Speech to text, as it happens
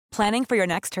Planning for your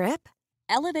next trip?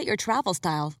 Elevate your travel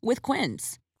style with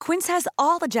Quince. Quince has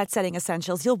all the jet-setting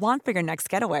essentials you'll want for your next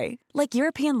getaway, like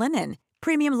European linen,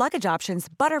 premium luggage options,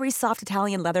 buttery soft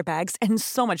Italian leather bags, and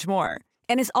so much more.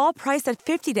 And is all priced at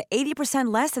 50 to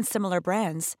 80% less than similar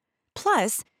brands.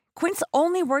 Plus, Quince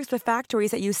only works with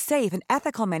factories that use safe and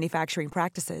ethical manufacturing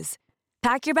practices.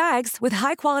 Pack your bags with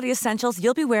high-quality essentials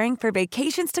you'll be wearing for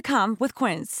vacations to come with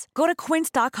Quince. Go to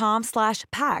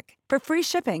quince.com/pack for free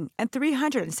shipping and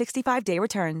 365-day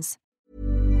returns.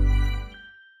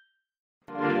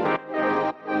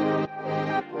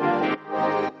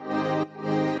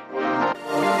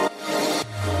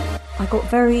 I got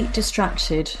very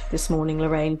distracted this morning,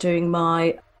 Lorraine, doing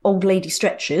my old lady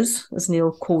stretches, as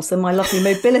Neil calls them, my lovely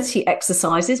mobility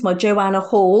exercises, my Joanna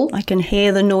Hall. I can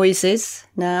hear the noises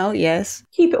now, yes.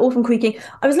 Keep it all from creaking.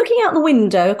 I was looking out the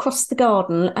window across the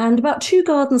garden, and about 2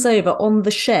 gardens over on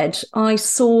the shed, I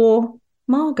saw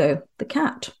Margot, the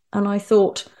cat. And I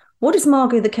thought, what is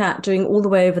Margot the cat doing all the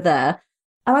way over there?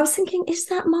 And I was thinking, is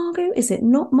that Margot? Is it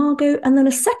not Margot? And then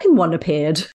a second one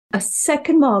appeared. A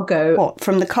second Margot. What,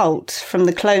 from the cult, from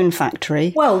the clone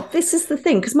factory? Well, this is the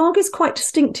thing, because Margot's quite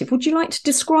distinctive. Would you like to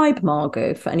describe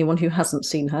Margot for anyone who hasn't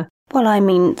seen her? Well, I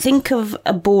mean, think of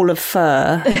a ball of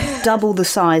fur, double the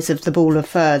size of the ball of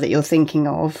fur that you're thinking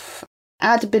of.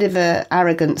 Add a bit of an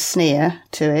arrogant sneer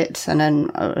to it, and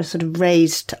then a sort of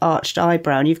raised, arched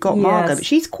eyebrow, and you've got Margot. But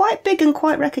she's quite big and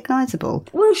quite recognisable.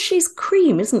 Well, she's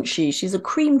cream, isn't she? She's a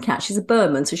cream cat. She's a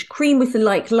Burman, so she's cream with the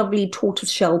lovely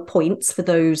tortoiseshell points for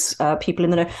those people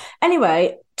in the know.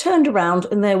 Anyway, turned around,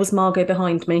 and there was Margot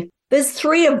behind me. There's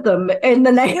 3 of them in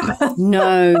the neighbourhood.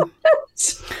 No.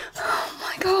 Oh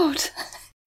my God.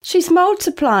 She's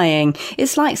multiplying.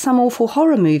 It's like some awful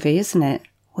horror movie, isn't it?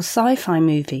 Or sci-fi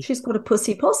movie. She's got a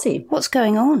pussy posse. What's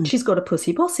going on? She's got a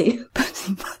pussy posse.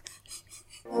 Pussy posse.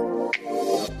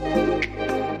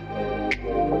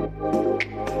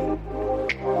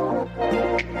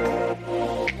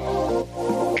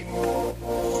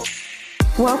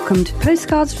 Welcome to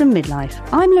Postcards from Midlife.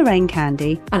 I'm Lorraine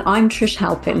Candy. And I'm Trish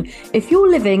Halpin. If you're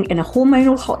living in a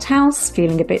hormonal hothouse,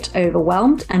 feeling a bit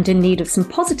overwhelmed and in need of some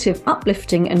positive,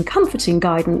 uplifting and comforting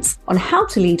guidance on how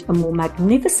to lead a more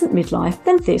magnificent midlife,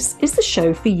 then this is the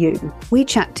show for you. We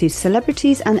chat to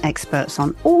celebrities and experts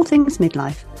on all things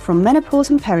midlife, from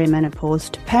menopause and perimenopause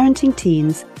to parenting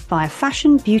teens, via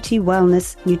fashion, beauty,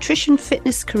 wellness, nutrition,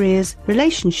 fitness, careers,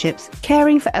 relationships,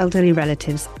 caring for elderly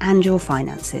relatives and your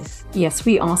finances. Yes,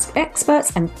 we ask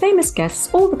experts and famous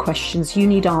guests all the questions you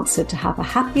need answered to have a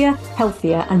happier,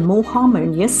 healthier and more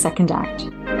harmonious second act.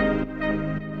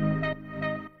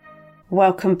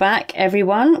 Welcome back,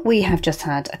 everyone. We have just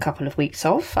had a couple of weeks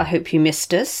off. I hope you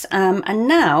missed us. And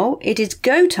now it is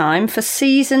go time for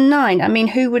season 9. I mean,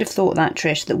 who would have thought that,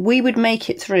 Trish, that we would make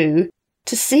it through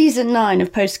to season 9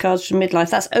 of Postcards from Midlife?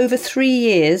 That's over 3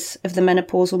 years of the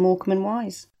menopausal Morecambe and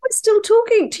Wise. We're still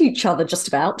talking to each other just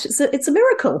about. It's a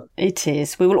miracle. It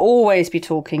is. We will always be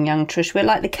talking, young Trish. We're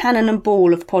like the cannon and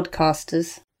ball of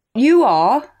podcasters. You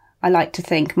are, I like to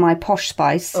think, my posh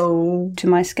spice to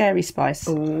my scary spice.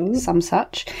 Some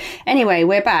such. Anyway,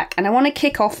 we're back, and I want to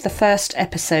kick off the first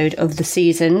episode of the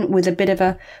season with a bit of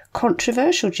a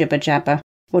controversial jibber-jabber.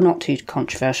 Well, not too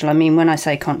controversial. I mean, when I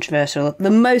say controversial,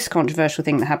 the most controversial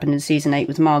thing that happened in season 8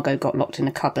 was Margot got locked in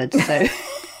a cupboard, so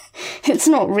it's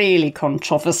not really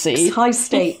controversy. It's high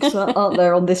stakes, aren't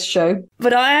there, on this show?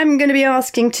 But I am going to be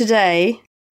asking today,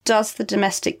 does the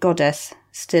domestic goddess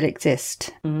still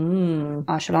exist?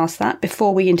 I shall ask that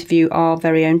before we interview our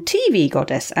very own TV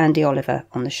goddess, Andi Oliver,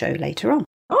 on the show later on.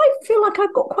 I feel like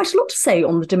I've got quite a lot to say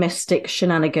on the domestic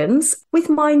shenanigans. With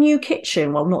my new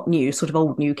kitchen, well, not new, sort of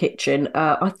old new kitchen,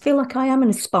 I feel like I am an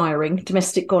aspiring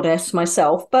domestic goddess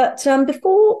myself. But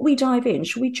before we dive in,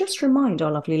 shall we just remind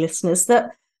our lovely listeners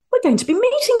that we're going to be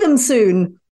meeting them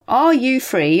soon? Are you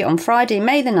free on Friday,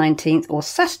 May the 19th or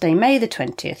Saturday, May the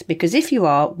 20th? Because if you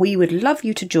are, we would love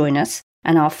you to join us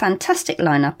and our fantastic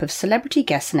lineup of celebrity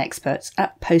guests and experts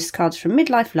at Postcards from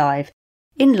Midlife Live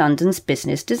in London's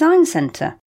Business Design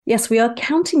Centre. Yes, we are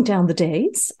counting down the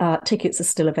days. Tickets are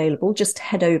still available. Just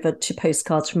head over to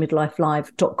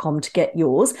postcardsfrommidlifelive.com to get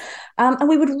yours. And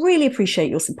we would really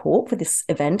appreciate your support for this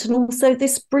event and also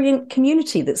this brilliant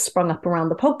community that's sprung up around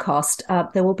the podcast.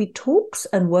 There will be talks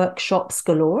and workshops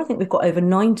galore. I think we've got over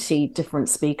 90 different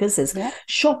speakers. There's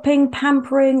shopping,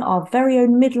 pampering, our very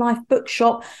own midlife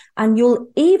bookshop, and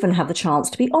you'll even have the chance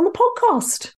to be on the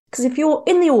podcast. Because if you're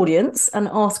in the audience and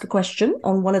ask a question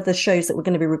on one of the shows that we're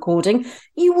going to be recording,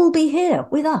 you will be here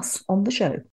with us on the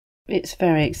show. It's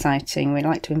very exciting. We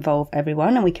like to involve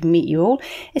everyone and we can meet you all.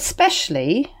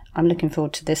 Especially, I'm looking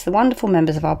forward to this. The wonderful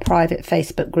members of our private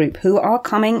Facebook group who are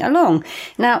coming along.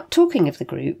 Now, talking of the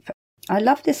group, I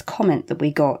love this comment that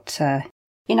we got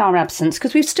in our absence,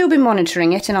 because we've still been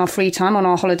monitoring it in our free time on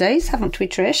our holidays, haven't we,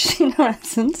 Trish, in our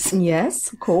absence?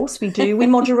 Yes, of course we do. We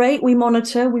moderate, we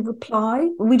monitor, we reply.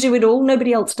 We do it all.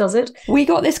 Nobody else does it. We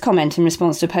got this comment in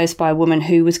response to a post by a woman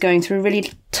who was going through a really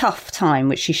tough time,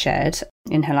 which she shared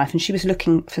in her life, and she was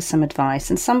looking for some advice.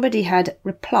 And somebody had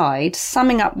replied,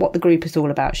 summing up what the group is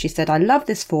all about. She said, "I love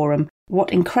this forum.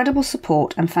 What incredible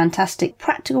support and fantastic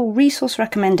practical resource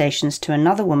recommendations to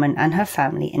another woman and her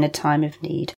family in a time of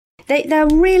need." They're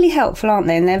really helpful, aren't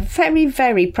they? And they're very,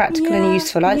 very practical and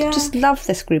useful. I just love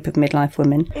this group of midlife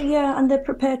women. Yeah, and they're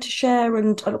prepared to share.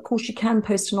 And of course, you can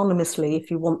post anonymously if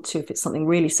you want to, if it's something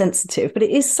really sensitive. But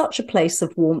it is such a place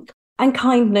of warmth and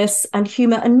kindness and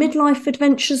humour and midlife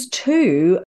adventures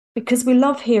too, because we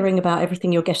love hearing about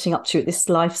everything you're getting up to at this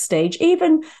life stage,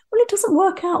 even when it doesn't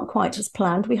work out quite as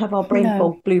planned. We have our brain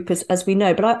fog bloopers, as we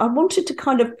know. But I wanted to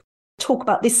kind of talk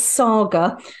about this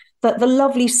saga that the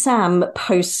lovely Sam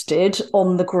posted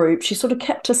on the group. She sort of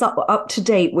kept us up to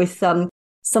date with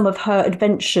some of her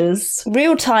adventures.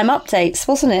 Real-time updates,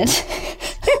 wasn't it?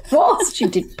 It was. She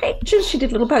did pictures, she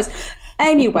did little posts.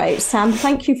 Anyway, Sam,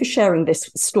 thank you for sharing this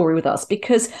story with us,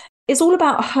 because it's all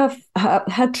about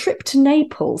her trip to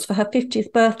Naples for her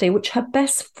 50th birthday, which her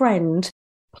best friend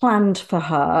planned for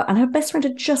her, and her best friend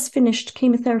had just finished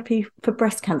chemotherapy for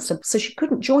breast cancer, so she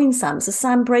couldn't join Sam, so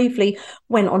Sam bravely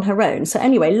went on her own. So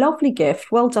anyway, lovely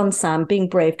gift, well done, Sam, being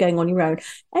brave, going on your own.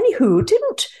 Anywho,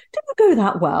 didn't go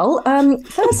that well.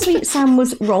 Firstly, Sam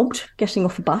was robbed getting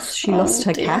off a bus. She lost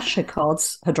her cash, her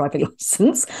cards, her driving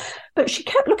license, but she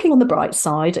kept looking on the bright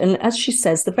side, and as she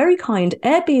says, the very kind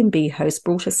Airbnb host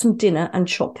brought her some dinner and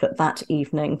chocolate that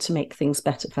evening to make things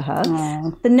better for her.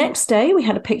 The next day, we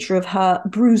had a picture of her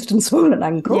bruised and swollen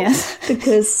ankle,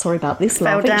 because, sorry about this,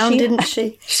 fell down, didn't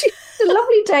she? She had a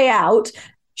lovely day out.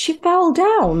 She fell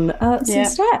down some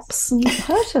steps and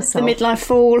hurt herself. The midlife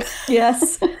fall.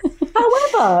 Yes.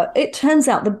 However, it turns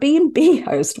out the B&B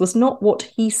host was not what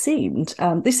he seemed.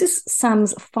 This is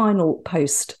Sam's final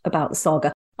post about the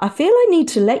saga. "I feel I need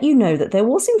to let you know that there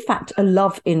was in fact a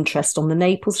love interest on the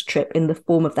Naples trip in the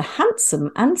form of the handsome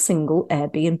and single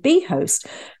Airbnb host,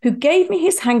 who gave me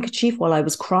his handkerchief while I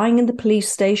was crying in the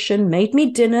police station, made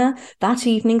me dinner that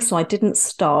evening so I didn't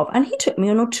starve, and he took me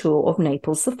on a tour of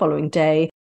Naples the following day.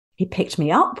 He picked me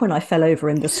up when I fell over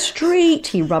in the street.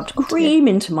 He rubbed cream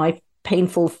into my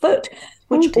painful foot,"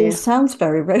 which all sounds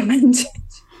very romantic.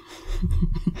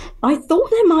 "I thought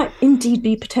there might indeed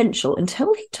be potential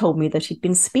until he told me that he'd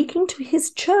been speaking to his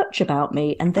church about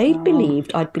me, and they'd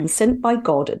believed I'd been sent by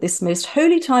God at this most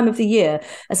holy time of the year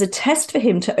as a test for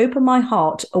him to open my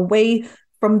heart away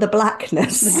from the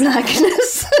blackness." The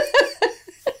blackness.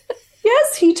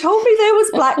 Yes, he told me there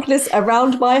was blackness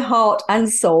around my heart and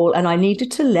soul, and I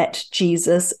needed to let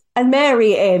Jesus and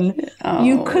Mary in.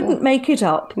 "You couldn't make it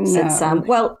up," said Sam.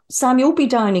 Well, Sam, you'll be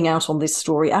dining out on this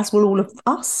story, as will all of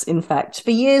us, in fact,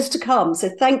 for years to come. So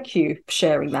thank you for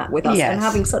sharing that with us and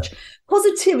having such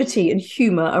positivity and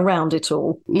humour around it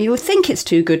all. You would think it's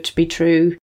too good to be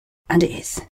true, and it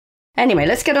is. Anyway,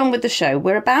 let's get on with the show.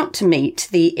 We're about to meet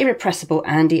the irrepressible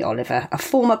Andi Oliver, a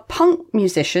former punk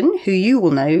musician who you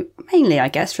will know, mainly, I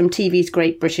guess, from TV's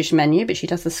Great British Menu, but she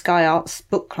does the Sky Arts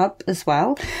Book Club as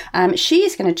well. She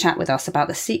is going to chat with us about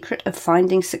the secret of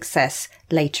finding success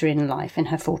later in life, in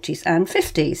her 40s and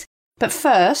 50s. But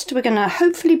first, we're going to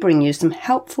hopefully bring you some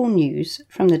helpful news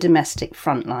from the domestic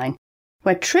frontline,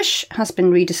 where Trish has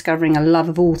been rediscovering a love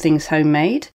of all things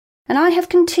homemade, and I have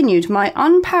continued my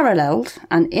unparalleled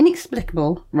and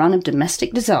inexplicable run of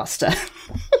domestic disaster.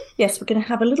 Yes, we're going to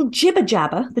have a little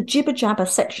jibber-jabber, the jibber-jabber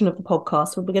section of the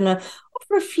podcast, where we're going to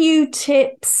offer a few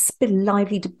tips, a bit of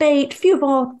lively debate, a few of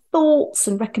our thoughts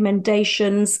and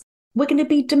recommendations. We're going to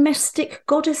be domestic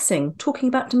goddessing, talking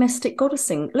about domestic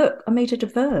goddessing. Look, I made it a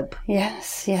verb.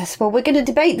 Yes. Well, we're going to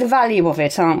debate the value of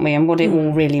it, aren't we, and what it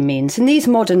all really means in these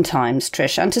modern times,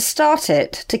 Trish. And to start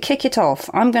it, to kick it off,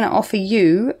 I'm going to offer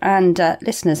you and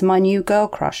listeners my new girl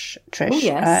crush,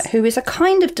 Trish, who is a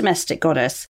kind of domestic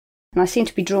goddess. And I seem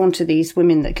to be drawn to these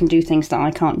women that can do things that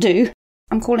I can't do.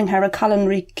 I'm calling her a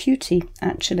culinary cutie,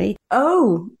 actually.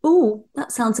 Oh,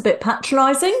 that sounds a bit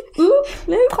patronising. Ooh,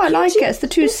 no, quite like it. It's the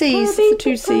two C's. The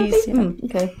two C's. Yeah.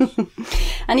 Okay.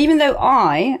 And even though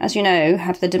I, as you know,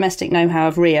 have the domestic know-how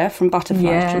of Rhea from Butterfly,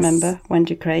 do you remember,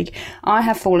 Wendy Craig, I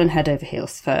have fallen head over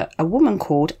heels for a woman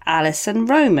called Alison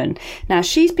Roman. Now,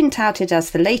 she's been touted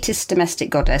as the latest domestic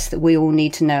goddess that we all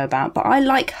need to know about, but I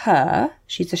like her.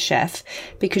 She's a chef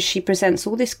because she presents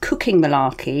all this cooking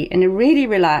malarkey in a really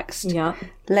relaxed,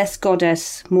 less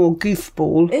goddess, more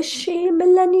goofball. Is she a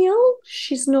millennial?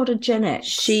 She's not a Gen X.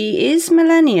 She is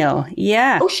millennial,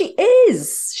 yeah. Oh, she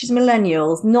is. She's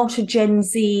millennial, not a Gen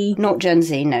Z. Not Gen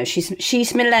Z, no.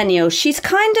 She's millennial. She's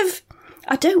kind of,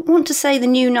 I don't want to say the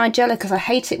new Nigella because I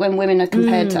hate it when women are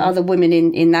compared to other women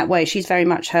in that way. She's very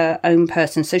much her own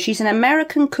person. So she's an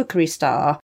American cookery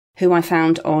star who I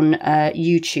found on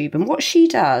YouTube. And what she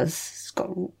does, it's got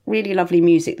really lovely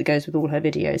music that goes with all her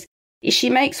videos, is she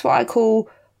makes what I call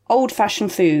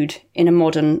old-fashioned food in a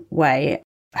modern way.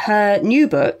 Her new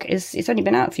book, it's only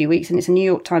been out a few weeks and it's a New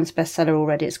York Times bestseller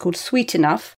already. It's called Sweet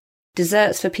Enough,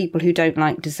 Desserts for People Who Don't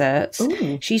Like Desserts.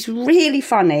 Ooh. She's really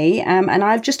funny and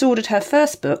I've just ordered her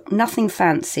first book, Nothing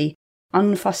Fancy,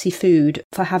 Unfussy Food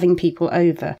for Having People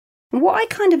Over. And what I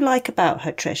kind of like about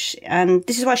her, Trish, and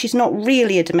this is why she's not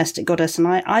really a domestic goddess, and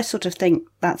I sort of think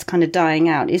that's kind of dying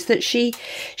out, is that she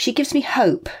gives me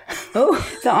hope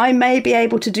that I may be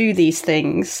able to do these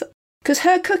things. Because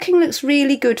her cooking looks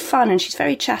really good fun and she's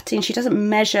very chatty and she doesn't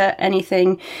measure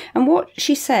anything. And what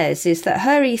she says is that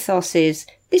her ethos is,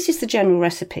 this is the general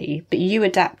recipe, but you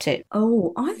adapt it.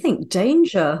 Oh, I think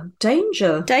danger.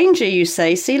 Danger, you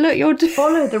say. See, look, you're...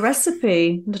 Follow the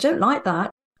recipe. I don't like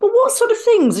that. But what sort of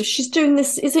things, if she's doing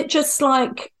this, is it just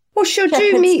like... Well, she'll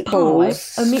do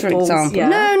meatballs, for example.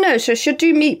 Yeah. No, so she'll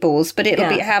do meatballs, but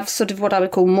it'll have sort of what I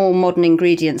would call more modern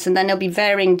ingredients. And then there'll be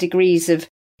varying degrees of,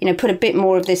 put a bit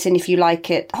more of this in if you like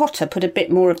it hotter, put a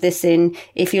bit more of this in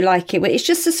if you like it. It's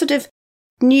just a sort of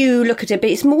new look at it,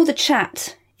 but it's more the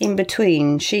chat in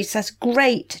between. She says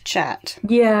great chat.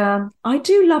 Yeah, I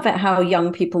do love it how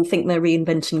young people think they're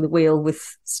reinventing the wheel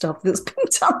with stuff that's been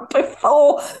done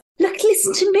before. Look,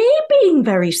 listen to me being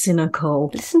very cynical.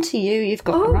 Listen to you. You've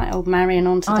got the right old Marion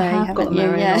on today, haven't you?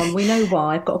 On. We know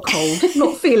why. I've got a cold.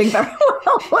 Not feeling very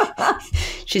well.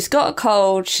 She's got a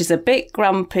cold. She's a bit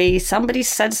grumpy. Somebody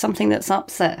said something that's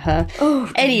upset her.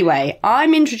 Anyway,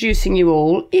 I'm introducing you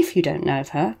all, if you don't know of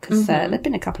her, because there've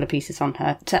been a couple of pieces on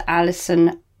her, to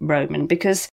Alison Roman,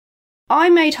 because I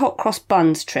made hot cross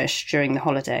buns, Trish, during the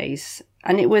holidays.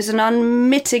 And it was an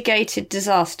unmitigated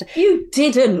disaster. You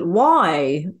didn't?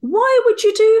 Why? Why would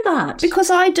you do that? Because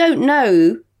I don't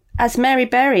know, as Mary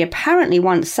Berry apparently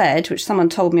once said, which someone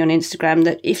told me on Instagram,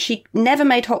 that if she never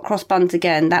made hot cross buns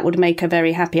again, that would make her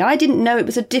very happy. I didn't know it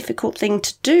was a difficult thing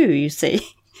to do, you see.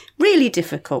 Really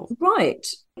difficult. Right.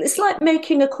 It's like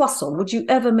making a croissant. Would you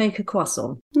ever make a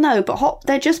croissant? No, but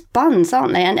they're just buns,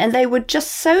 aren't they? And they were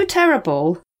just so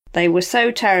terrible. They were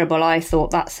so terrible, I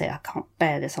thought, that's it, I can't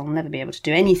bear this, I'll never be able to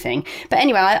do anything. But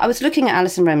anyway, I was looking at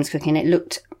Alison Roman's cooking, it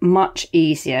looked much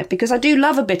easier, because I do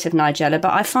love a bit of Nigella,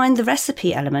 but I find the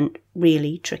recipe element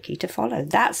really tricky to follow.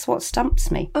 That's what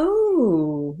stumps me.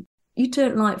 Oh, you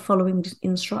don't like following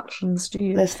instructions, do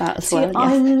you? There's that as well, yes.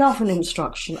 I love an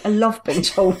instruction. I love being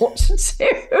told what to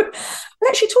do. And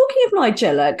actually, talking of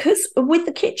Nigella, because with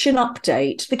the kitchen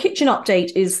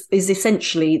update is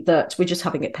essentially that we're just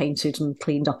having it painted and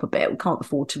cleaned up a bit. We can't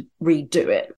afford to redo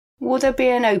it. Will there be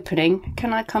an opening?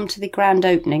 Can I come to the grand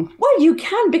opening? Well, you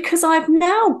can, because I've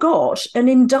now got an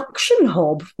induction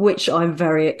hob, which I'm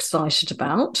very excited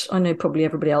about. I know probably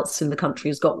everybody else in the country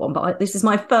has got one, but this is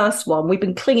my first one. We've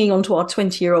been clinging onto our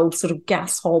 20-year-old sort of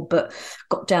gas hob, but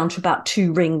got down to about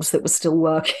 2 rings that were still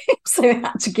working. So I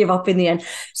had to give up in the end.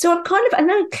 So I've and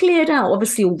then cleared out,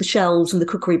 obviously, all the shelves and the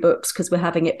cookery books because we're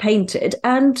having it painted,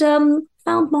 and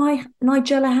found my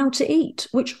Nigella How to Eat,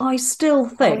 which I still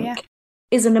think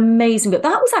is an amazing book.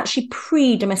 That was actually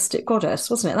pre-Domestic Goddess,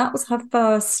 wasn't it? That was her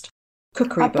first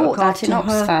cookery book. I bought that in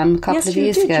Oxfam a couple of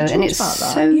years ago, and it's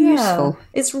so useful.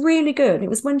 It's really good. It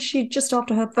was when just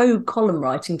after her Vogue column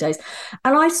writing days,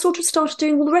 and I sort of started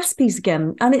doing all the recipes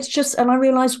again, and and I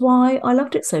realised why I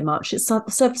loved it so much. It's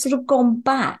sort of gone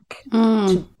back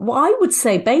to what I would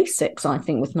say basics, I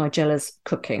think, with Nigella's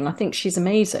cooking. I think she's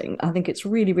amazing. I think it's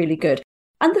really, really good.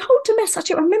 And the whole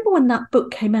I remember when that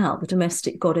book came out, the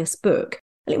Domestic Goddess book,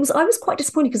 and I was quite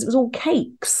disappointed because it was all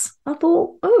cakes. I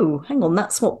thought, oh, hang on,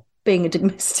 that's what being a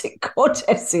domestic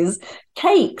goddess is,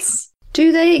 cakes.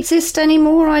 Do they exist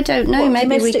anymore? I don't know. What,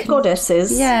 maybe domestic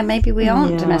goddesses? Yeah, maybe we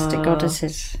aren't domestic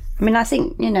goddesses. I mean, I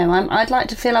think, I'd like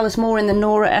to feel I was more in the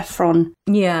Nora Ephron.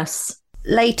 Yes.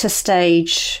 Later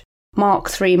stage, Mark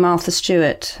III Martha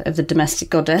Stewart of the domestic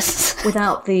goddess.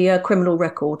 Without the criminal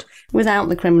record. Without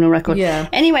the criminal record. Yeah.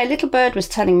 Anyway, Little Bird was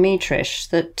telling me, Trish,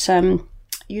 that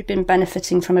you'd been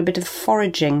benefiting from a bit of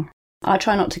foraging. I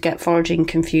try not to get foraging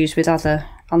confused with other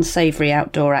unsavoury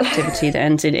outdoor activity that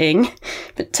ends in ing.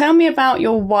 But tell me about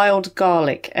your wild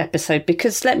garlic episode,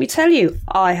 because let me tell you,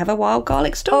 I have a wild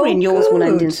garlic story, and yours will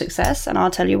end in success, and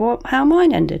I'll tell you how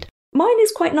mine ended. Mine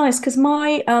is quite nice because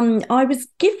I was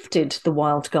gifted the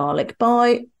wild garlic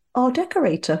by our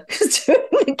decorator who's doing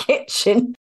the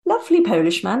kitchen. Lovely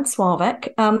Polish man,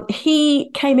 Sławek.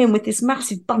 He came in with this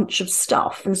massive bunch of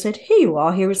stuff and said, here you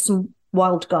are, here is some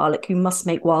wild garlic. You must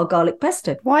make wild garlic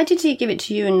pesto. Why did he give it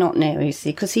to you and not Neil, you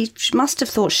see? Because he must have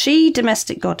thought she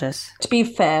domestic goddess. To be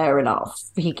fair enough,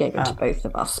 he gave it to both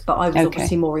of us. But I was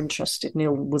obviously more interested.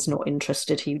 Neil was not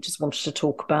interested. He just wanted to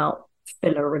talk about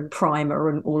filler and primer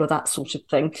and all of that sort of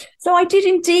thing. So I did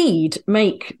indeed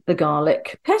make the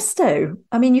garlic pesto.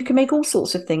 I mean, you can make all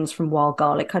sorts of things from wild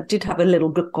garlic. I did have a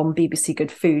little look on BBC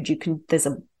Good Food. There's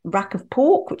a rack of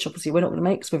pork, which obviously we're not going to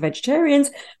make because we're vegetarians,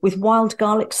 with wild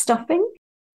garlic stuffing.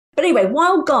 But anyway,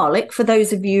 wild garlic, for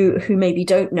those of you who maybe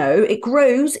don't know, it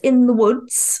grows in the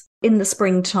woods in the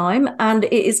springtime, and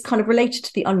it is kind of related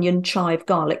to the onion, chive,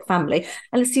 garlic family.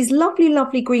 And it's these lovely,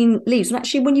 lovely green leaves. And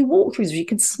actually, when you walk through them, you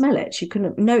can smell it. You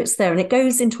can know it's there. And it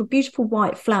goes into a beautiful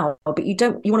white flower, but you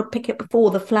want to pick it before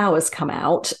the flowers come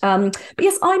out. But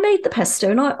yes, I made the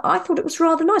pesto, and I thought it was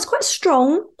rather nice. Quite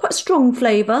strong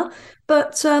flavour,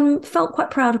 but felt quite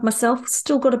proud of myself.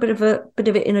 Still got a bit of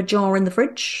it in a jar in the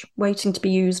fridge, waiting to be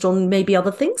used on maybe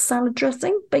other things, salad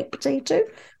dressing, baked potato.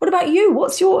 What about you?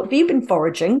 Have you been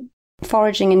foraging?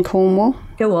 Foraging in Cornwall.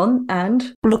 Go on,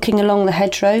 and? Looking along the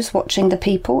hedgerows, watching other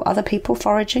people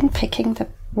foraging, picking the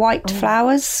white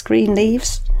flowers, green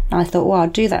leaves. And I thought, well, I'll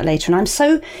do that later. And I'm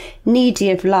so needy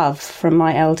of love from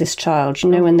my eldest child. You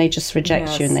know, when they just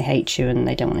reject you and they hate you and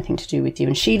they don't want anything to do with you.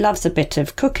 And she loves a bit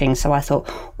of cooking. So I thought,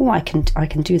 oh, I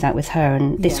can do that with her.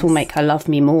 And this will make her love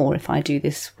me more if I do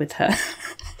this with her.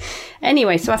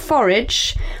 Anyway, so I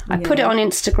forage. I put it on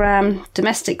Instagram,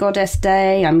 Domestic Goddess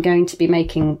Day. I'm going to be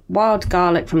making wild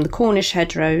garlic from the Cornish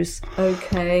hedgerows.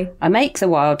 Okay. I make the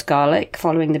wild garlic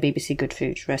following the BBC Good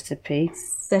Food recipe.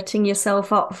 Setting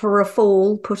yourself up for a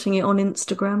fall, putting it on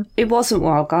Instagram. It wasn't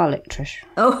wild garlic, Trish.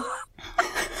 Oh,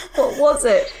 what was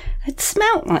it? It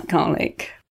smelt like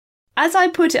garlic. As I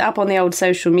put it up on the old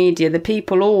social media, the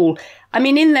people all,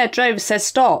 in their droves said,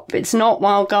 stop, it's not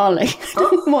wild garlic.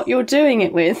 What you're doing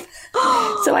it with.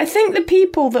 So I think the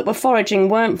people that were foraging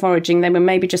weren't foraging, they were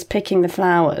maybe just picking the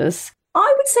flowers.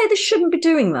 I would say they shouldn't be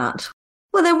doing that.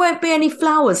 Well, there won't be any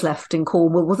flowers left in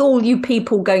Cornwall with all you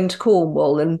people going to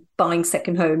Cornwall and buying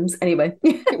second homes. Anyway.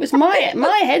 It was my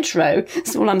hedgerow.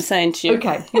 That's all I'm saying to you.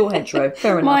 Okay, your hedgerow.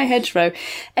 Fair enough. My hedgerow.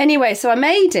 Anyway, so I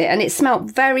made it and it smelt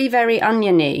very, very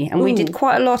oniony. And we did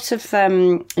quite a lot of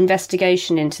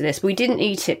investigation into this. We didn't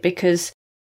eat it because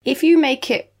if you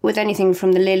make it with anything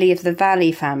from the lily of the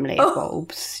valley family of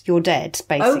bulbs, you're dead,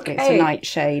 basically. Okay. It's a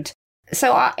nightshade.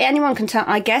 So anyone can tell,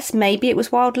 I guess maybe it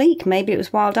was wild leek, maybe it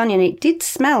was wild onion. It did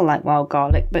smell like wild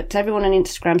garlic, but everyone on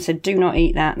Instagram said, do not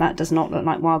eat that. That does not look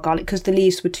like wild garlic because the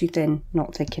leaves were too thin,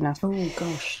 not thick enough. Oh,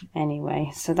 gosh. Anyway,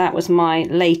 so that was my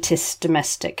latest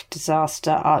domestic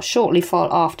disaster, shortly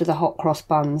after the hot cross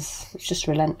buns. It's just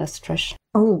relentless, Trish.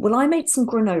 Oh, well, I made some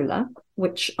granola,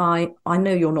 which I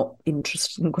know you're not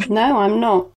interested in granola. No, I'm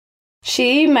not.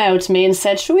 She emailed me and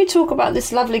said, shall we talk about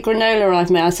this lovely granola I've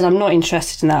made? I said, I'm not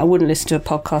interested in that. I wouldn't listen to a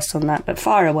podcast on that, but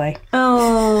fire away.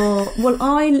 Oh, well,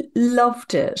 I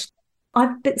loved it.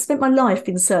 I've spent my life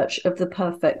in search of the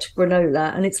perfect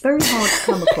granola, and it's very hard to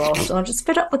come across. And I'm just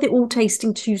fed up with it all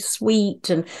tasting too sweet.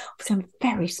 And obviously I'm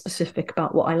very specific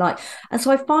about what I like. And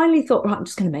so I finally thought, right, I'm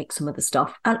just going to make some of the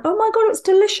stuff. And oh my God, it's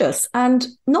delicious and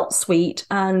not sweet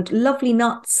and lovely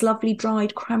nuts, lovely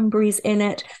dried cranberries in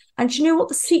it. And you know what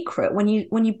the secret, when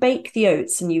you bake the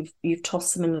oats and you've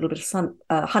tossed them in a little bit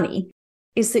of honey,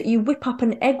 is that you whip up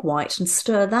an egg white and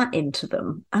stir that into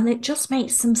them, and it just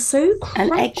makes them so crunchy.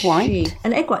 An egg white?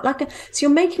 An egg white. So you're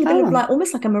making a bit of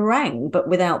almost like a meringue, but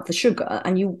without the sugar,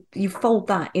 and you fold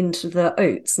that into the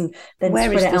oats and then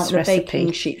spread it out on a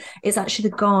baking sheet. It's actually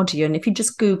The Guardian. If you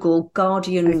just Google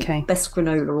Guardian Best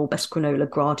Granola or Best Granola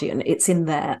Guardian, it's in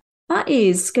there. That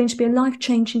is going to be a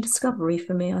life-changing discovery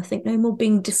for me. I think no more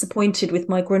being disappointed with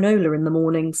my granola in the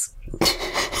mornings.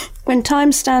 When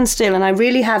time stands still and I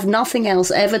really have nothing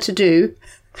else ever to do,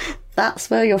 that's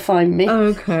where you'll find me.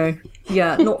 Okay.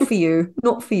 Yeah, not for you.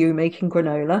 Not for you making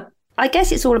granola. I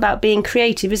guess it's all about being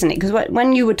creative, isn't it? Because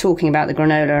when you were talking about the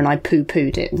granola and I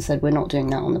poo-pooed it and said we're not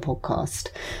doing that on the podcast,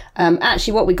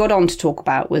 actually what we got on to talk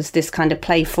about was this kind of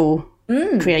playful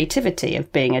creativity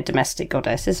of being a domestic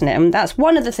goddess, isn't it? And that's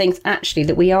one of the things actually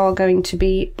that we are going to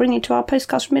be bringing to our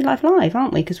Postcards from Midlife Live,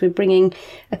 aren't we? Because we're bringing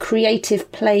a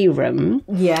creative playroom.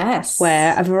 Yes.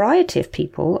 Where a variety of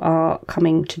people are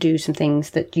coming to do some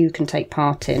things that you can take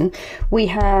part in. We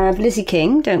have Lizzie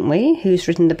King, don't we, who's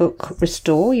written the book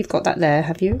Restore. You've got that there,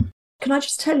 have you? Can I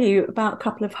just tell you about a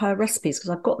couple of her recipes? Because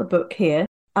I've got the book here.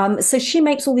 So she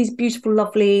makes all these beautiful,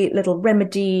 lovely little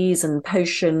remedies and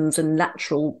potions and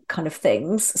natural kind of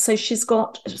things. So she's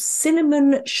got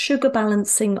cinnamon sugar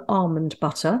balancing almond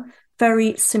butter,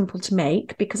 very simple to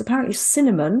make, because apparently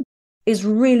cinnamon is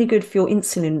really good for your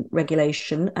insulin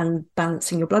regulation and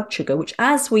balancing your blood sugar, which,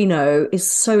 as we know,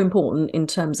 is so important in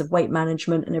terms of weight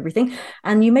management and everything.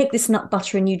 And you make this nut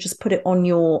butter and you just put it on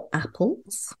your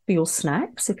apples for your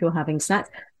snacks, if you're having snacks.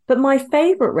 But my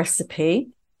favourite recipe,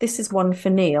 this is one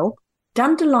for Neil,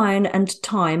 dandelion and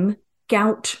thyme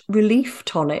gout relief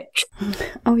tonic.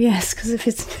 Oh, yes, because of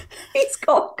his... he's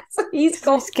got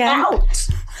gout.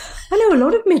 I know a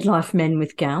lot of midlife men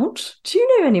with gout. Do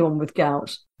you know anyone with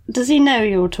gout? Does he know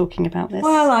you're talking about this?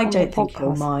 Well, I don't think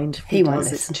he'll mind. If he won't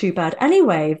listen. It's too bad.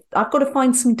 Anyway, I've got to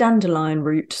find some dandelion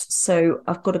root, so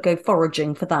I've got to go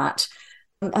foraging for that.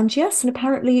 And yes, and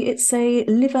apparently it's a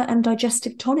liver and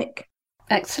digestive tonic.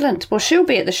 Excellent. Well, she'll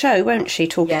be at the show, won't she,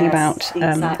 talking about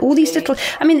all these little...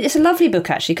 I mean, it's a lovely book,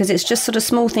 actually, because it's just sort of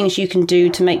small things you can do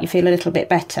to make you feel a little bit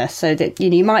better, so that, you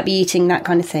know, you might be eating that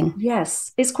kind of thing.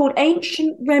 Yes. It's called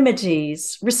Ancient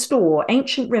Remedies, Restore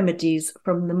Ancient Remedies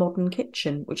from the Modern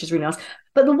Kitchen, which is really nice.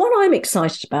 But the one I'm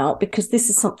excited about, because this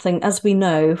is something, as we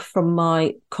know from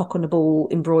my cock on a ball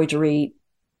embroidery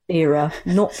era,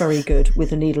 not very good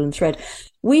with a needle and thread,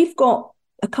 we've got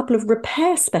a couple of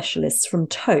repair specialists from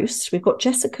Toast. We've got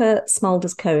Jessica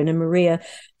Smulders-Cohen and Maria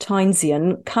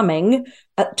Tynesian coming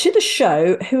to the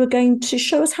show, who are going to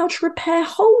show us how to repair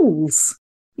holes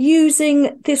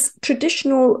using this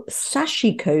traditional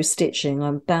sashiko stitching,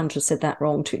 I'm bound to have said that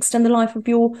wrong, to extend the life of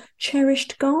your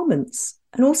cherished garments.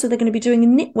 And also they're going to be doing a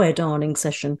knitwear darning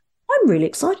session. I'm really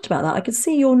excited about that. I can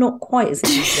see you're not quite as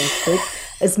interested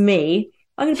as me.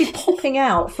 I'm going to be popping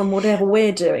out from whatever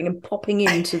we're doing and popping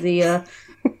into the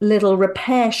little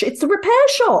repair it's the repair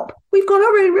shop. We've got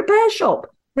our own repair shop.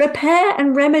 Repair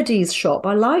and remedies shop.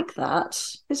 I like that.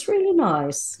 It's really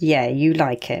nice. Yeah, you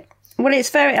like it. Well,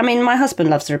 it's very... I mean, my husband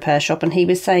loves the repair shop, and he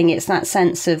was saying it's that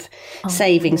sense of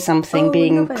saving something,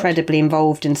 being incredibly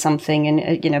involved in something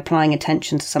and, you know, applying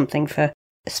attention to something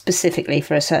specifically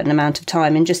for a certain amount of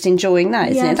time and just enjoying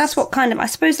that, isn't it? That's what kind of... I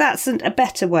suppose that's a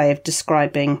better way of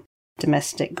describing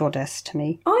domestic goddess to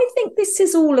me. I think this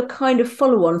is all a kind of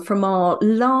follow-on from our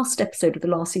last episode of the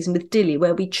last season with Dilly,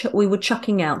 where we were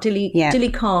chucking out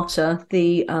Dilly Carter,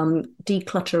 the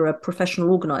declutterer, professional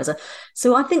organizer.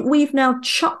 So I think we've now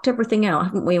chucked everything out,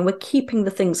 haven't we? And we're keeping the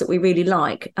things that we really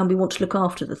like, and we want to look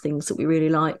after the things that we really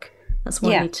like. That's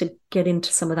why I need to get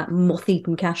into some of that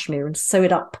moth-eaten cashmere and sew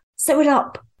it up. Sew it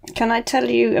up. Can I tell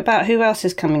you about who else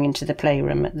is coming into the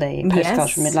playroom at the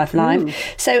Postcards from Midlife Live? Ooh.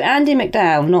 So Andi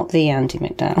McDowell, not the Andi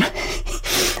McDowell,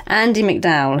 Andi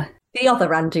McDowell. The other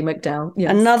Andi McDowell,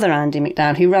 yes. Another Andi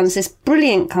McDowell, who runs this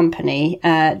brilliant company,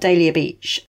 Dahlia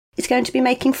Beach, is going to be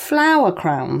making flower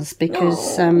crowns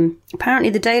because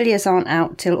apparently the dahlias aren't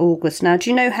out till August. Now,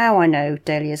 do you know how I know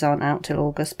dahlias aren't out till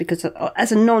August? Because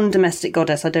as a non-domestic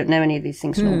goddess, I don't know any of these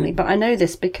things normally, but I know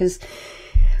this because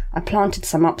I planted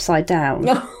some upside down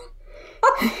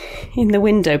in the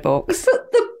window box. You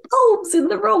put the bulbs in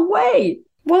the wrong way.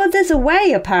 Well, there's a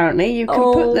way, apparently. You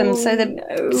can put them so the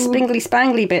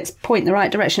spangly bits point the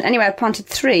right direction. Anyway, I planted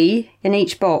 3 in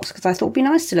each box because I thought it'd be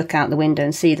nice to look out the window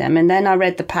and see them. And then I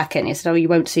read the packet and it said, you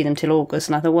won't see them till August.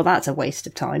 And I thought, well, that's a waste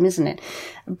of time, isn't it?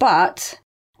 But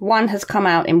one has come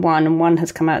out in one and one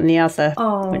has come out in the other,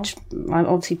 which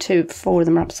obviously 4 of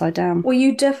them are upside down. Well,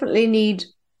 you definitely need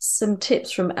some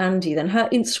tips from Andi then. Her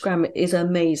Instagram is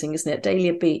amazing, isn't it?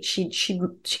 Dahlia Beach. She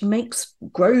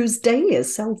grows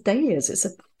dahlias, sells dahlias. It's a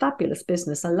fabulous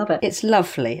business. I love it. It's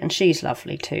lovely, and she's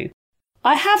lovely too.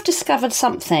 I have discovered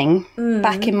something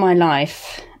back in my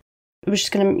life.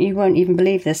 You won't even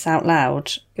believe this out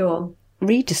loud. Go on.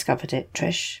 Rediscovered it,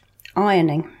 Trish.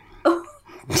 Ironing. Oh.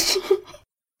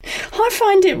 I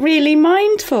find it really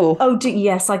mindful. Oh,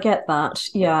 yes, I get that.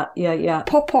 Yeah.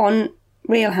 Pop on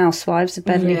Real Housewives of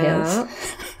Beverly Hills.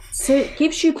 So it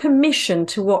gives you permission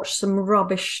to watch some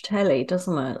rubbish telly,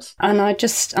 doesn't it? And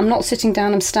I'm not sitting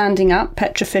down, I'm standing up.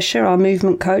 Petra Fisher, our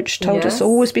movement coach, told us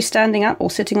always be standing up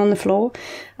or sitting on the floor.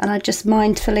 And I just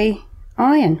mindfully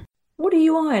iron. What are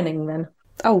you ironing then?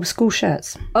 Oh, school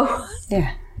shirts. Oh.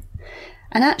 Yeah.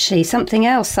 And actually something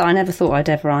else that I never thought I'd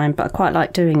ever iron, but I quite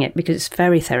like doing it because it's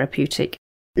very therapeutic.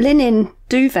 Linen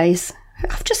duvets.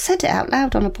 I've just said it out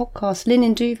loud on a podcast.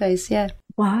 Linen duvets, yeah.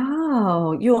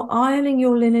 Wow, you're ironing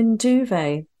your linen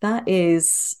duvet. That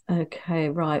is... Okay,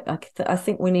 right. I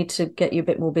think we need to get you a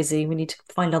bit more busy. We need to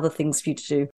find other things for you to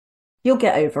do. You'll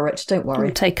get over it, don't worry.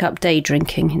 I'll take up day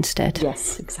drinking instead.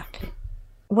 Yes, exactly.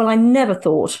 Well, I never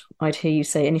thought I'd hear you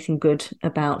say anything good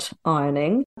about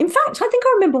ironing. In fact, I think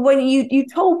I remember when you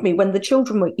told me when the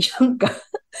children were younger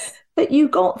that you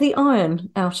got the iron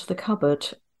out of the cupboard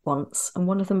once and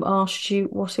one of them asked you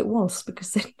what it was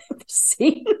because they'd never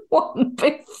seen one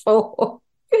before.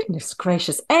 Goodness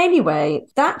gracious. Anyway,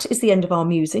 that is the end of our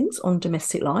musings on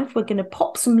domestic life. We're going to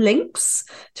pop some links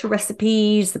to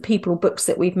recipes, the people or books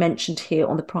that we've mentioned here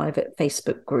on the private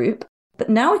Facebook group. But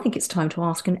now I think it's time to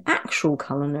ask an actual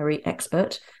culinary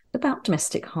expert about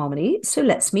domestic harmony. So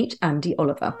let's meet Andi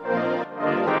Oliver.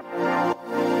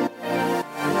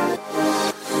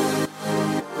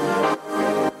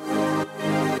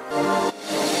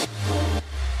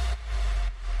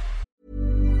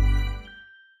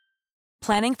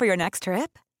 Planning for your next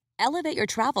trip? Elevate your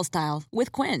travel style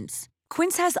with Quince.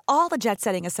 Quince has all the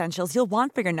jet-setting essentials you'll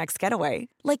want for your next getaway,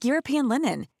 like European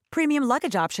linen, premium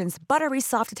luggage options, buttery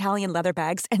soft Italian leather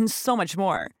bags, and so much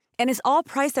more. And is all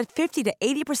priced at 50 to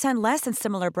 80% less than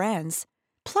similar brands.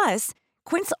 Plus,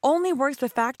 Quince only works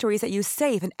with factories that use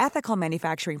safe and ethical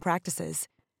manufacturing practices.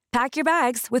 Pack your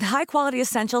bags with high-quality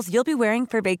essentials you'll be wearing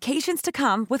for vacations to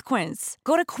come with Quince.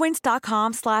 Go to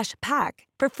quince.com/pack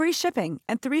for free shipping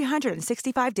and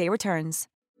 365-day returns.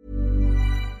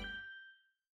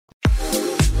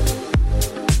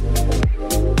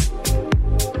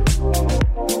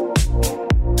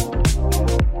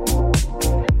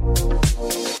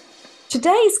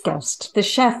 Today's guest, the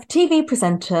chef, TV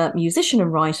presenter, musician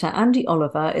and writer Andi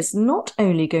Oliver, is not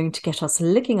only going to get us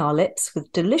licking our lips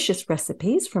with delicious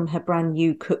recipes from her brand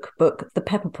new cookbook, The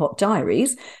Pepper Pot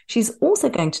Diaries, she's also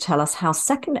going to tell us how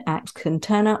second acts can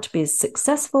turn out to be as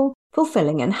successful,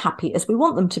 fulfilling and happy as we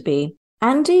want them to be.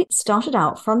 Andi started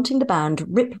out fronting the band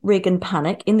Rip, Rig and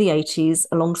Panic in the 80s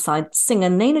alongside singer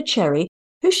Nena Cherry,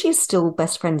 who she is still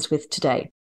best friends with today.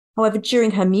 However,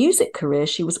 during her music career,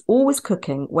 she was always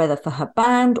cooking, whether for her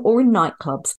band or in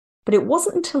nightclubs. But it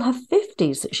wasn't until her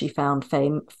 50s that she found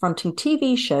fame, fronting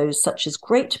TV shows such as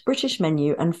Great British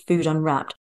Menu and Food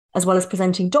Unwrapped, as well as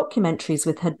presenting documentaries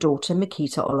with her daughter,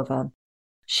 Mikita Oliver.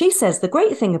 She says the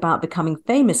great thing about becoming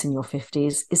famous in your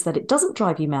 50s is that it doesn't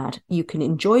drive you mad. You can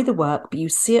enjoy the work, but you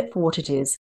see it for what it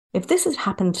is. If this had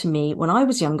happened to me when I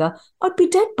was younger, I'd be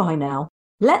dead by now.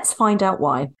 Let's find out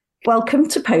why. Welcome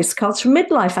to Postcards from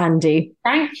Midlife, Andi.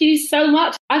 Thank you so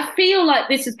much. I feel like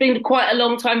this has been quite a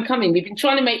long time coming. We've been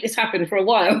trying to make this happen for a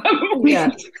while, haven't we?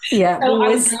 Yeah. So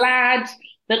I'm glad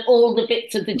that all the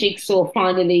bits of the jigsaw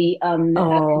finally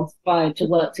conspired to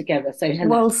work together. So hello.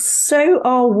 Well, so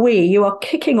are we. You are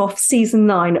kicking off season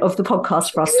 9 of the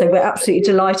podcast for us, so we're absolutely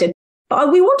delighted.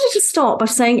 But we wanted to start by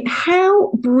saying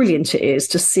how brilliant it is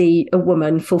to see a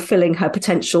woman fulfilling her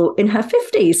potential in her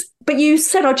 50s. But you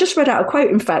said, I just read out a quote,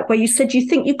 in fact, where you said you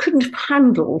think you couldn't have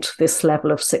handled this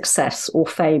level of success or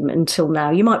fame until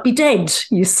now. You might be dead,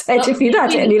 you said, if you'd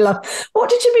had any love. What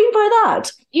did you mean by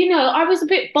that? You know, I was a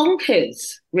bit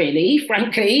bonkers, really,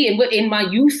 frankly, in my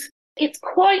youth. It's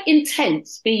quite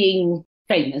intense being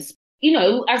famous. You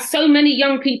know, as so many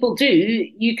young people do,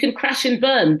 you can crash and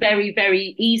burn very,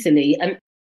 very easily. And,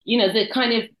 you know, the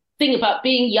kind of thing about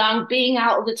being young, being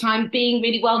out all the time, being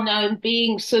really well known,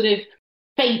 being sort of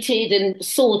feted and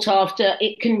sought after,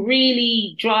 it can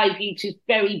really drive you to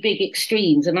very big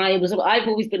extremes. And I've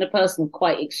always been a person of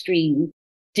quite extreme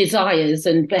desires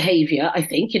and behavior, I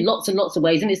think, in lots and lots of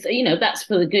ways. And it's, you know, that's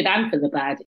for the good and for the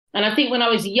bad. And I think when I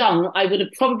was young, I would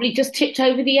have probably just tipped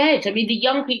over the edge. I mean, the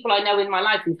young people I know in my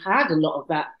life who've had a lot of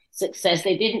that success,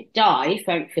 they didn't die,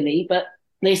 thankfully, but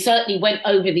they certainly went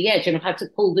over the edge and have had to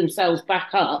pull themselves back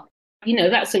up. You know,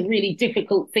 that's a really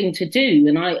difficult thing to do.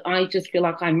 And I just feel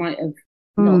like I might have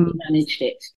not managed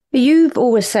it. But you've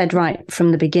always said right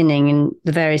from the beginning in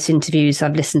the various interviews,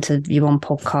 I've listened to you on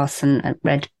podcasts and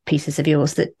read pieces of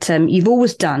yours, that you've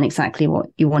always done exactly what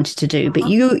you wanted to do. But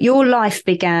your life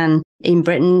began in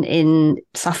Britain, in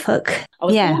Suffolk. I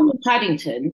was born in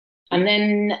Paddington, and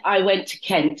then I went to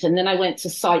Kent, and then I went to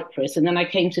Cyprus, and then I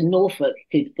came to Norfolk,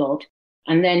 good God,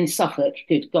 and then Suffolk,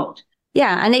 good God.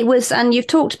 Yeah, and you've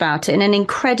talked about it in an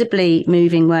incredibly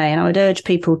moving way. And I would urge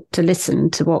people to listen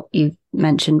to what you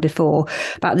mentioned before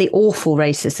about the awful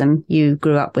racism you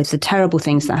grew up with, the terrible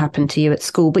things that happened to you at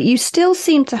school. But you still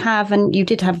seem to have, and you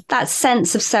did have that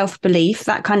sense of self-belief,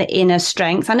 that kind of inner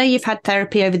strength. I know you've had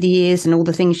therapy over the years and all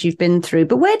the things you've been through,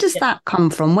 but where does that come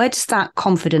from? Where does that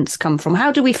confidence come from?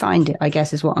 How do we find it, I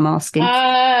guess, is what I'm asking.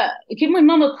 Give my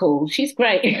mum a call. She's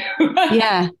great.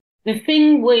 Yeah. The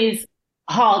thing with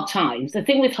hard times, the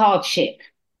thing with hardship,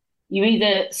 you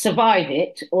either survive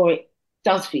it or it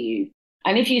does for you.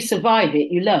 And if you survive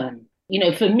it, you learn. You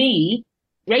know, for me,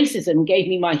 racism gave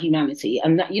me my humanity.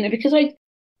 And that, you know, because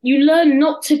you learn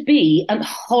not to be a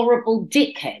horrible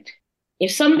dickhead.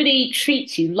 If somebody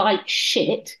treats you like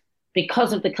shit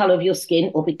because of the color of your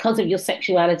skin or because of your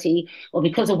sexuality or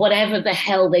because of whatever the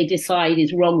hell they decide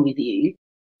is wrong with you,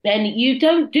 then you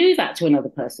don't do that to another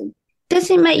person. Does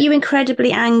it make you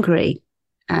incredibly angry,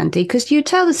 Andy? Because you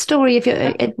tell the story of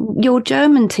your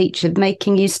German teacher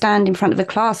making you stand in front of a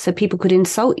class so people could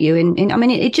insult you.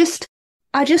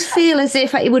 I just feel as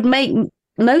if it would make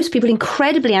most people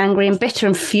incredibly angry and bitter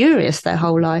and furious their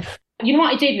whole life. You know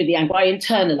what I did with the anger? I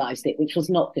internalized it, which was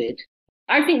not good.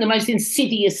 I think the most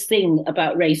insidious thing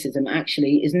about racism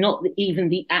actually is not even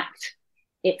the act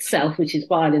itself, which is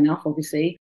vile enough,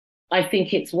 obviously. I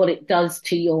think it's what it does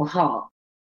to your heart.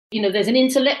 You know, there's an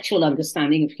intellectual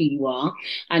understanding of who you are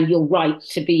and your right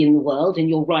to be in the world and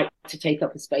your right to take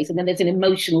up a space. And then there's an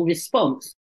emotional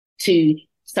response to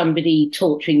somebody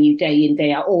torturing you day in,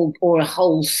 day out, or a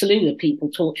whole slew of people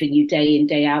torturing you day in,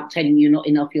 day out, telling you you're not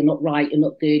enough, you're not right, you're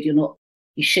not good,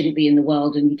 you shouldn't be in the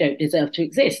world and you don't deserve to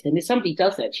exist. And if somebody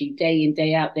does that to you day in,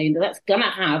 day out, that's going to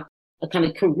have a kind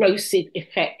of corrosive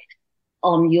effect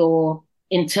on your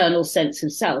internal sense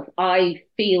of self. I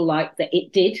feel like that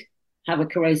it did have a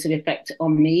corrosive effect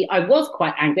on me. I was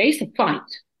quite angry. I used to fight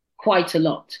quite a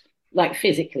lot, like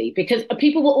physically, because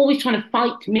people were always trying to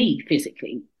fight me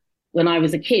physically when I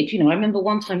was a kid. You know, I remember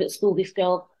one time at school, this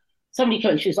girl, somebody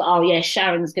came, she was like, oh yeah,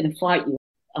 Sharon's going to fight you.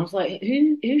 I was like,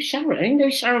 who's Sharon? I didn't know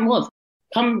who Sharon was.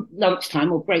 Come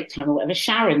lunchtime or break time or whatever,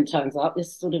 Sharon turns up,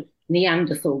 this sort of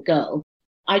Neanderthal girl.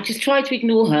 I just tried to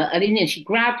ignore her. And in the end, she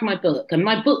grabbed my book. And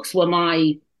my books were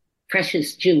my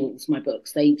precious jewels, my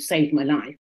books. They saved my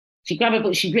life. She grabbed my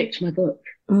book, she ripped my book.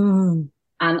 And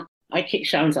I kicked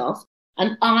Sharon's ass.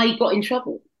 And I got in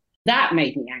trouble. That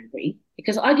made me angry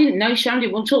because I didn't know Sharon,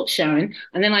 didn't want to talk to Sharon.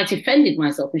 And then I defended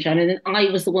myself with Sharon. And then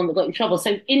I was the one that got in trouble.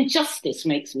 So injustice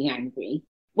makes me angry.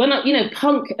 When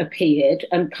punk appeared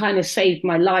and kind of saved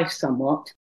my life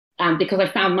somewhat, because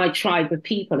I found my tribe of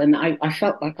people and I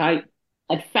felt like I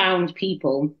had found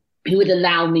people who would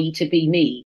allow me to be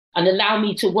me and allow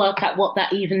me to work out what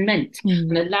that even meant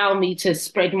and allow me to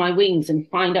spread my wings and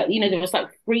find out, there was like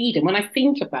freedom. When I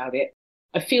think about it,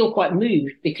 I feel quite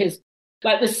moved because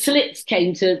like the Slits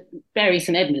came to Bury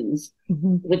St Edmunds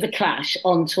with the Clash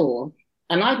on tour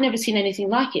and I'd never seen anything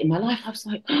like it in my life. I was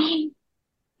like, oh,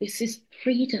 this is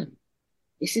freedom.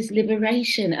 This is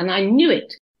liberation. And I knew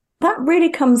it. That really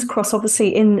comes across, obviously,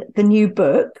 in the new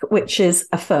book, which is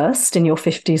a first in your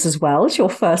 50s as well. It's your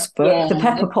first book, The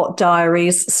Pepper Pot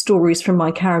Diaries, Stories from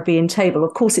My Caribbean Table.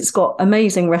 Of course, it's got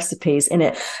amazing recipes in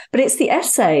it, but it's the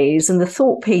essays and the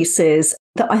thought pieces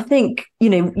that I think,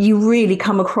 you really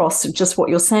come across just what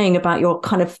you're saying about your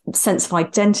kind of sense of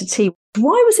identity.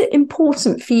 Why was it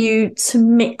important for you to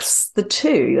mix the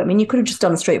two? I mean, you could have just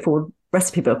done a straightforward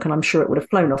recipe book and I'm sure it would have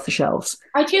flown off the shelves.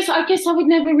 I guess I would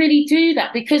never really do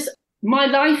that because my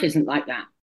life isn't like that.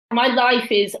 My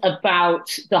life is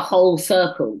about the whole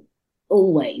circle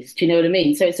always. Do you know what I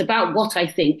mean? So it's about what I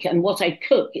think and what I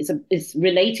cook is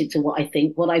related to what I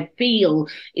think. What I feel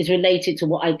is related to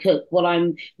what I cook. What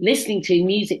I'm listening to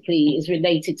musically is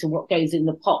related to what goes in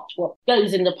the pot. What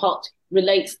goes in the pot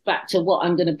relates back to what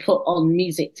I'm going to put on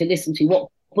music to listen to, what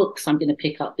books I'm going to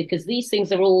pick up, because these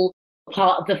things are all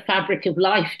part of the fabric of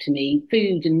life to me.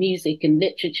 Food and music and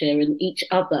literature and each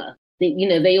other,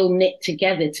 they all knit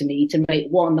together to me to make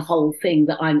one whole thing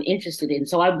that I'm interested in.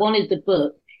 So I wanted the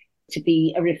book to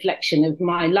be a reflection of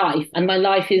my life, and my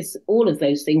life is all of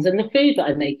those things, and the food that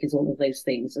I make is all of those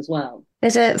things as well.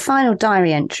 There's a final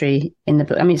diary entry in the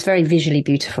book. I mean, it's very visually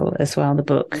beautiful as well, the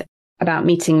book, about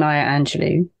meeting Maya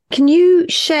Angelou. Can you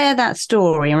share that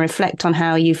story and reflect on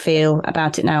how you feel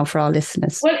about it now for our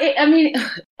listeners? Well,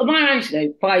 Maya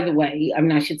Angelou, by the way,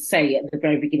 I should say at the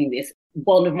very beginning of this,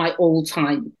 one of my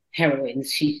all-time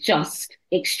heroines. She's just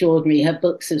extraordinary. Her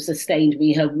books have sustained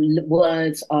me. Her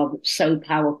words are so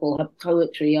powerful. Her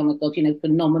poetry, oh my God,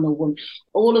 phenomenal one.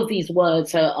 All of these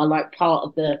words are like part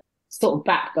of the sort of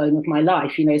backbone of my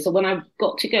life, So when I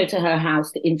got to go to her house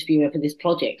to interview her for this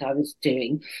project I was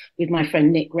doing with my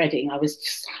friend Nick Redding, I was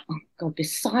just, oh God,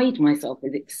 beside myself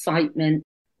with excitement.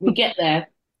 We get there,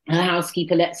 her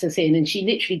housekeeper lets us in and she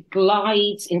literally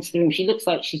glides into the room. She looks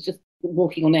like she's just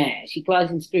walking on air. She glides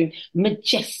into the room,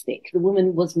 majestic. The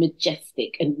woman was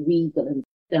majestic and regal.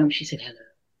 And she said, hello.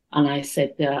 And I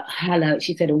said, hello.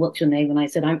 She said, and what's your name? And I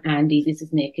said, I'm Andy. This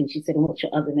is Nick. And she said, and what's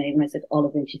your other name? And I said,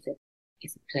 Oliver. And she said,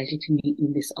 it's a pleasure to meet you,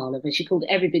 Miss Oliver. She called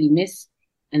everybody Miss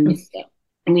and Mr.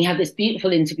 And we had this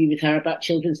beautiful interview with her about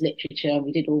children's literature. And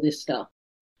we did all this stuff.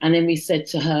 And then we said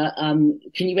to her,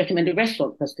 can you recommend a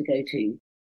restaurant for us to go to?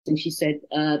 And she said,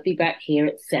 be back here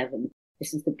at 7.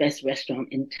 This is the best restaurant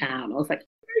in town. I was like,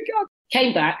 oh my God.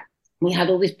 Came back. We had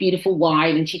all this beautiful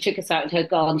wine, and she took us out to her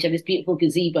garden. She had this beautiful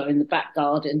gazebo in the back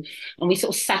garden, and we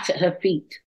sort of sat at her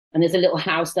feet. And there's a little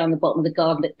house down the bottom of the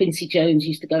garden that Quincy Jones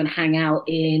used to go and hang out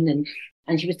in.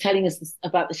 And she was telling us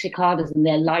about the cicadas and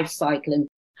their life cycle and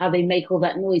how they make all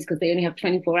that noise because they only have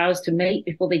 24 hours to mate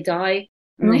before they die.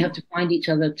 And they have to find each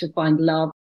other to find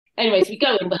love. Anyways, we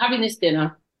go in, we're having this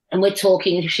dinner and we're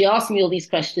talking. She asked me all these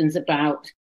questions about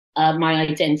my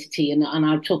identity. And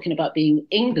I'm talking about being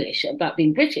English, about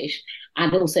being British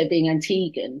and also being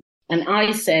Antiguan. And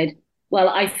I said, well,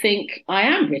 I think I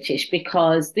am British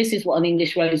because this is what an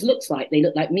English rose looks like. They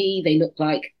look like me. They look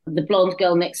like the blonde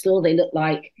girl next door. They look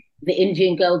like the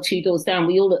Indian girl 2 doors down.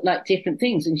 We all look like different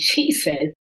things. And she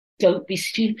said, don't be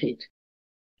stupid.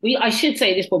 I should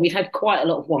say at this point, we'd had quite a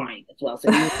lot of wine as well. So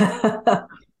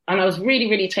and I was really,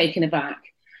 really taken aback.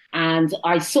 And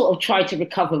I sort of tried to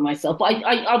recover myself. But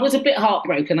I was a bit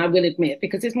heartbroken, I will admit,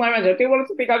 because it's my idea. I didn't want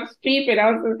to think I'm stupid.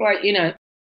 I was just like,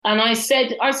 and I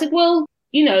said, well,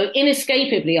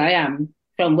 inescapably I am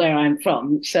from where I'm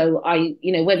from. So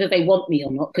whether they want me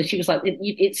or not, because she was like,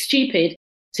 it's stupid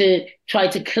to try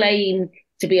to claim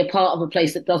to be a part of a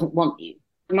place that doesn't want you.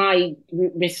 My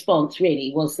response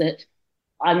really was that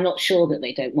I'm not sure that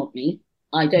they don't want me.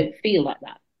 I don't feel like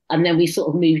that. And then we sort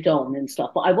of moved on and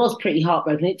stuff. But I was pretty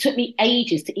heartbroken. It took me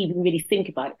ages to even really think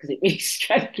about it because it really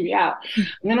stressed me out.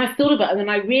 And then I thought about it and then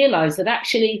I realized that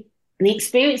actually the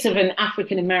experience of an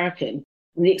African American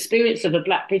and the experience of a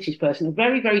Black British person are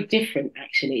very, very different,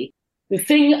 actually. The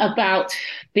thing about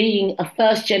being a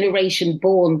first generation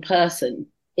born person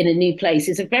in a new place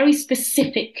is a very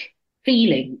specific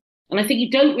feeling. And I think you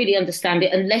don't really understand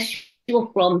it unless you're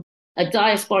from a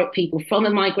diasporic people, from a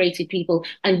migrated people,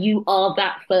 and you are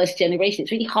that first generation.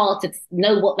 It's really hard to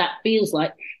know what that feels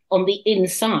like on the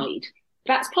inside.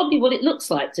 That's probably what it looks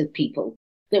like to people,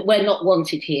 that we're not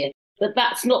wanted here. But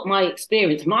that's not my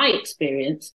experience. My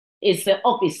experience is that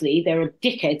obviously there are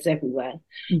dickheads everywhere.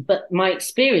 But my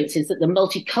experience is that the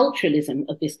multiculturalism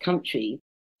of this country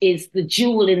is the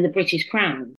jewel in the British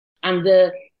crown. And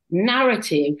the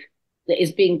narrative that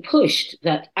is being pushed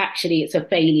that actually it's a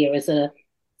failure as a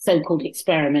so-called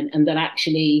experiment and that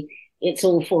actually it's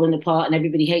all falling apart and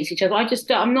everybody hates each other.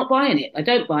 I'm not buying it. I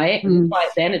don't buy it. I didn't buy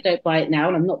it then. I don't buy it now.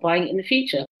 And I'm not buying it in the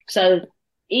future. So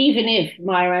even if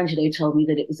Maya Angelou told me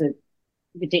that it was a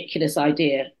ridiculous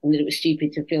idea and that it was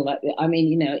stupid to feel like that, I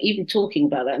mean, even talking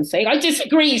about that and saying, I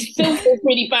disagree still feels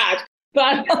really bad.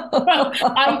 But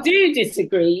I do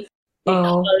disagree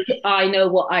because I know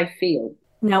what I feel.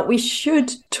 Now, we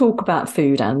should talk about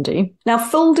food, Andi. Now,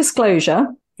 full disclosure,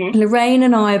 Lorraine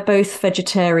and I are both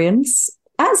vegetarians.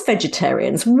 As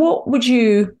vegetarians, what would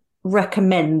you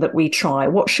recommend that we try?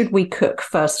 What should we cook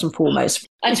first and foremost?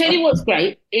 I tell you what's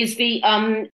great is the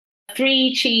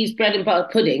 3-cheese bread and butter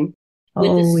pudding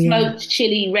with the smoked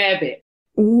chili rarebit.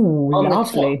 Ooh, on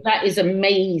lovely. the top. That is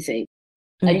amazing.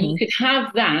 And you could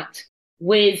have that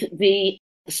with the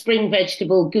spring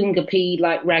vegetable gunga pea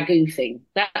like ragu thing.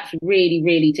 That's really,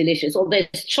 really delicious. Or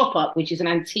there's chop up, which is an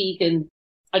Antiguan,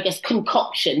 I guess,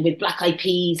 concoction with black eyed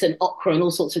peas and okra and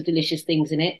all sorts of delicious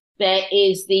things in it. There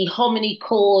is the hominy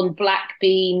corn, black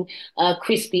bean,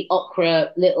 crispy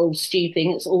okra little stew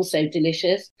thing. It's also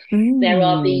delicious. There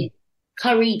are the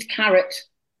curried carrot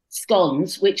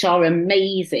scones, which are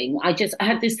amazing. I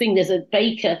had this thing, there's a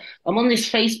baker, I'm on this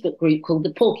Facebook group called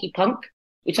the Porky Punk,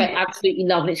 which I absolutely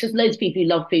love. And it's just loads of people who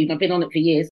love food. And I've been on it for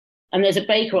years. And there's a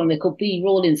baker on there called Bea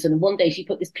Rawlinson. And one day she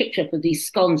put this picture up of these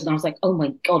scones. And I was like, oh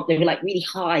my God, they were like really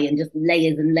high and just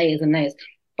layers and layers and layers.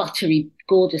 Buttery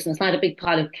gorgeousness. And I had a big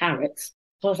pile of carrots.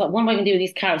 So I was like, what am I going to do with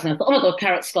these carrots? And I thought, oh my God,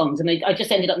 carrot scones. And I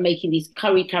just ended up making these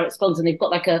curry carrot scones. And they've got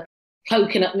like a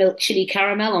coconut milk chili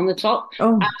caramel on the top.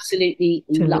 Oh, absolutely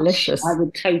delicious. Lush. I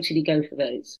would totally go for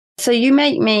those. So you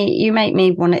make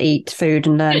me want to eat food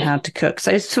and learn how to cook.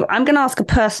 So I'm going to ask a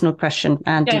personal question,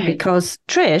 Andi, because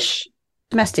Trish,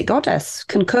 domestic goddess,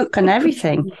 can cook and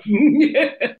everything.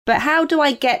 But how do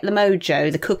I get the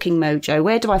mojo, the cooking mojo?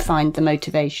 Where do I find the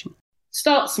motivation?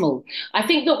 Start small. I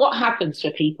think that what happens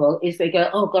for people is they go,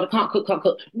 oh God, I can't cook.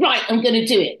 Right, I'm going to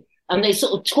do it. And they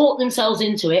sort of talk themselves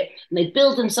into it and they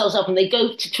build themselves up and they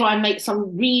go to try and make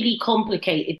some really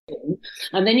complicated thing.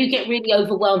 And then you get really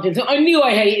overwhelmed and think, I knew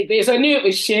I hated this. I knew it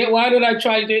was shit. Why did I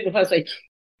try to do it in the first place?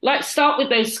 Like, start with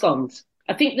those scones.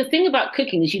 I think the thing about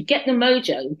cooking is you get the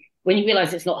mojo when you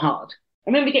realize it's not hard. I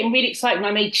remember getting really excited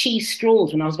when I made cheese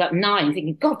straws when I was about 9,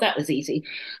 thinking, God, that was easy.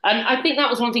 And I think that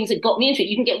was one of the things that got me into it.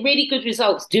 You can get really good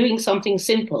results doing something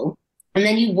simple. And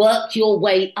then you work your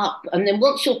way up. And then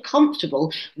once you're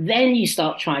comfortable, then you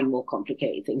start trying more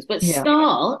complicated things. But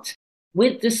start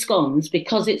with the scones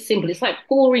because it's simple. It's like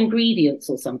 4 ingredients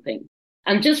or something.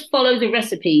 and just follow the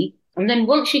recipe. And then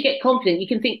once you get confident, you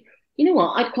can think, you know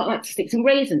what, I'd quite like to stick some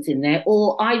raisins in there,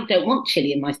 or I don't want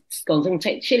chili in my scones, I'm going to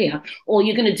take chili out, or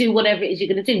you're going to do whatever it is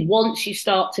you're going to do once you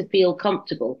start to feel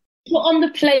comfortable. Put on the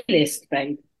playlist,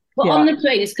 babe. Put on the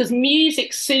playlist, because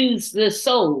music soothes the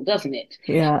soul, doesn't it?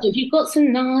 Yeah. So if you've got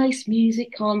some nice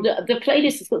music on, the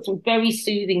playlist has got some very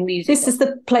soothing music. This is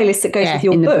the playlist that goes with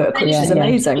your book, which is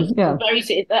amazing. Yeah.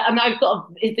 And I've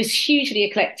got this hugely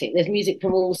eclectic. There's music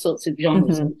from all sorts of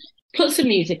genres. Mm-hmm. Put some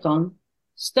music on.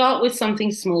 Start with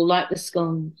something small like the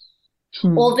scones.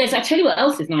 Or I tell you what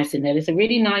else is nice in there. There's a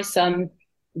really nice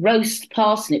roast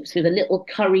parsnips with a little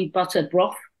curry butter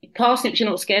broth. Parsnips you're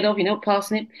not scared of, you know,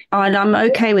 parsnip. And I'm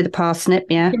okay with the parsnip,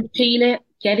 yeah. You can peel it,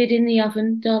 get it in the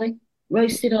oven, darling,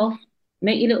 roast it off,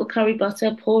 make your little curry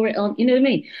butter, pour it on, you know what I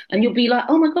mean? And you'll be like,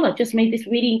 oh my God, I've just made this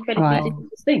really incredibly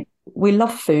delicious thing. We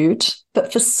love food,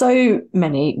 but for so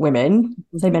many women,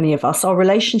 so many of us, our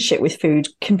relationship with food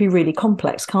can be really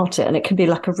complex, can't it? And it can be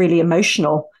like a really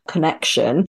emotional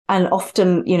connection. And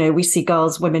often, you know, we see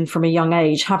girls, women from a young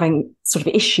age having sort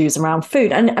of issues around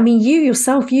food. And I mean, you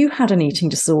yourself, you had an eating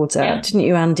disorder, didn't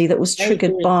you, Andi, that was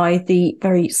triggered by the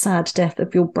very sad death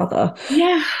of your brother.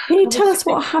 Yeah. Can you tell us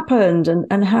what happened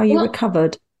and how you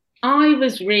recovered? I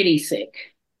was really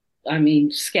sick. I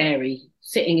mean, scary,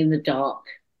 sitting in the dark,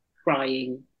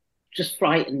 crying, just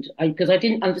frightened, because I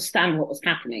didn't understand what was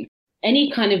happening.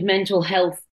 Any kind of mental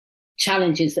health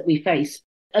challenges that we face,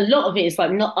 a lot of it is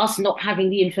like not having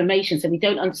the information, so we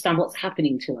don't understand what's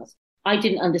happening to us. I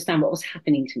didn't understand what was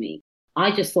happening to me.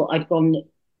 I just thought I'd gone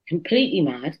completely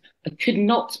mad. I could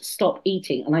not stop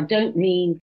eating. And I don't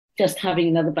mean just having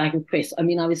another bag of crisps. I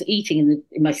mean, I was eating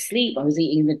in my sleep. I was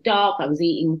eating in the dark. I was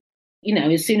eating, you know,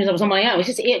 as soon as I was on my own, I was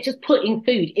just putting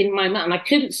food in my mouth, and I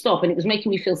couldn't stop. And it was making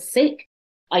me feel sick.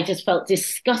 I just felt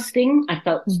disgusting. I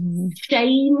felt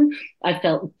shame. I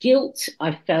felt guilt.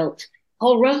 I felt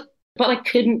horror. But I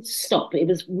couldn't stop. It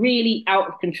was really out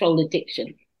of control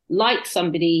addiction, like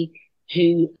somebody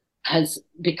who has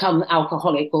become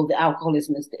alcoholic, or the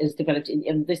alcoholism has developed.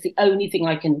 And that's the only thing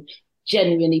I can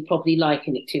genuinely properly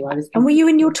liken it to. And were you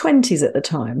in your 20s at the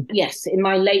time? Yes, in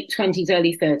my late 20s,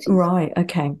 early 30s. Right,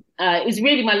 okay. It was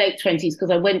really my late 20s, because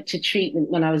I went to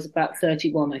treatment when I was about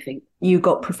 31, I think. You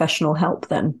got professional help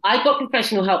then? I got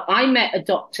professional help. I met a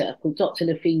doctor called Dr.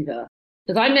 Lefevre,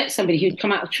 because I met somebody who'd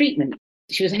come out of treatment.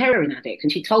 She was a heroin addict,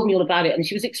 and she told me all about it, and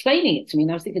she was explaining it to me.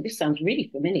 And I was thinking, this sounds really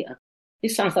familiar.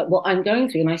 This sounds like what I'm going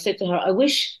through. And I said to her, I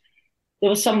wish there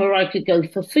was somewhere I could go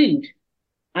for food.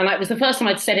 And it was the first time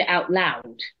I'd said it out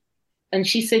loud. And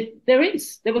she said, there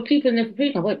is. There were people in there for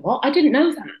food. And I went, what? I didn't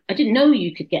know that. I didn't know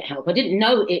you could get help. I didn't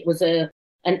know it was an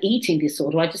eating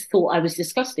disorder. I just thought I was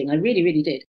disgusting. I really, really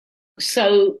did.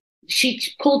 So she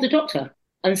called the doctor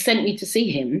and sent me to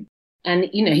see him. And,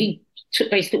 you know, he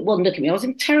basically took one look at me. I was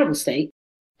in a terrible state.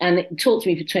 And talked to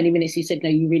me for 20 minutes. He said, no,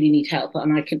 you really need help,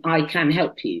 and I can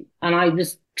help you. And I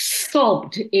was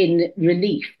sobbed in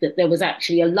relief that there was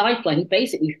actually a lifeline. He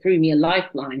basically threw me a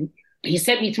lifeline. He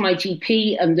sent me to my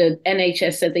GP, and the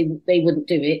NHS said they wouldn't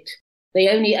do it. They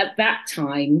only at that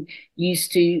time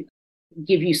used to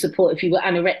give you support if you were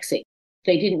anorexic.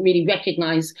 They didn't really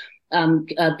recognize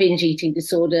binge eating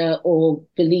disorder or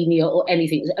bulimia or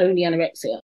anything. It was only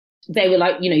anorexia. They were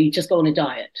like, you know, you just go on a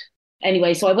diet.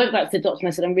 Anyway, so I went back to the doctor and I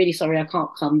said, I'm really sorry, I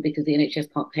can't come because the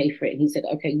NHS can't pay for it. And he said,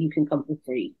 okay, you can come for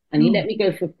free. And he let me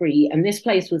go for free. And this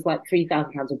place was like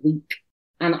 £3,000 a week.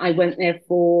 And I went there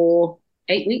for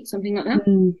 8 weeks, something like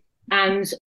that.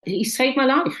 And he saved my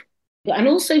life. And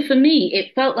also for me,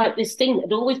 it felt like this thing that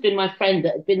had always been my friend,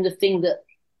 that had been the thing that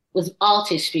was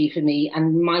artistry for me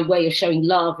and my way of showing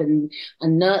love and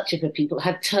nurture for people,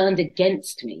 had turned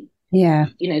against me. Yeah.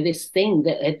 You know, this thing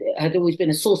that had always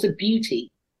been a source of beauty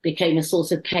became a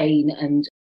source of pain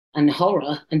and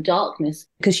horror and darkness.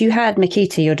 Because you had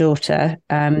Makita, your daughter,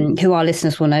 who our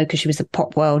listeners will know because she was a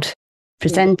Pop World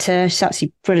presenter. She's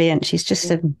absolutely brilliant. She's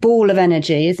just a ball of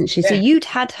energy, isn't she? Yeah. So you'd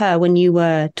had her when you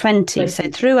were 20.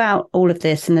 So throughout all of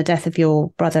this and the death of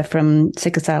your brother from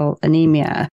sickle cell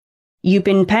anemia, you've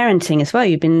been parenting as well.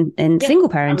 You've been in single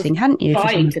parenting, hadn't you?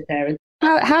 Trying to parent.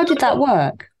 How did that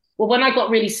work? Well, when I got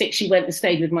really sick, she went and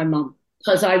stayed with my mum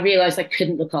because I realised I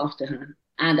couldn't look after her.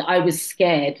 And I was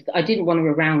scared. I didn't want her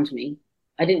around me.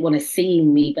 I didn't want her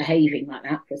seeing me behaving like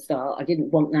that for a start. I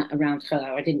didn't want that around her.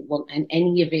 I didn't want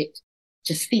any of it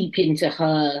to seep into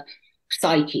her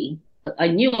psyche. I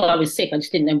knew I was sick. I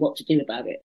just didn't know what to do about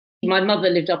it. My mother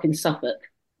lived up in Suffolk.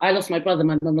 I lost my brother.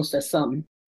 My mum lost her son.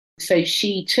 So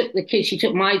she took the kids. She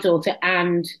took my daughter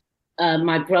and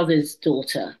my brother's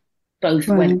daughter. Both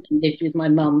went and lived with my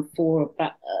mum for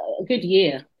about a good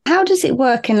year. How does it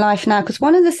work in life now? Because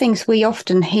one of the things we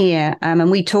often hear, and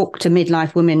we talk to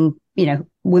midlife women,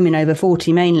 women over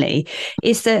 40 mainly,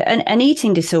 is that an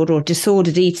eating disorder or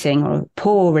disordered eating or a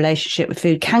poor relationship with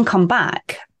food can come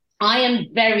back. I am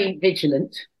very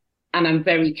vigilant and I'm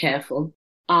very careful.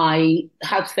 I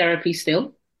have therapy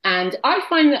still. And I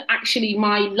find that actually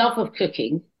my love of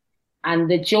cooking and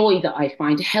the joy that I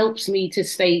find helps me to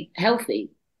stay healthy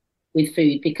with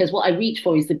food, because what I reach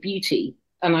for is the beauty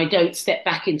and I don't step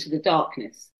back into the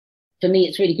darkness. For me,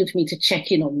 it's really good for me to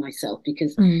check in on myself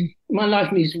because my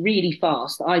life moves really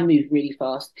fast. I move really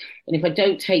fast. And if I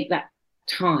don't take that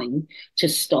time to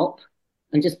stop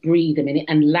and just breathe a minute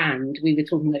and land, we were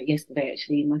talking about it yesterday,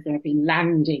 actually, in my therapy,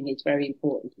 landing is very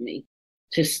important for me,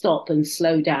 to stop and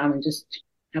slow down and just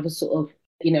have a sort of,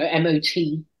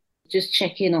 MOT, just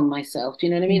check in on myself. Do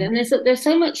you know what I mean? And there's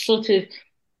so much sort of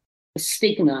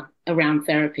stigma around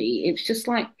therapy. It's just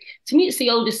like, to me, it's the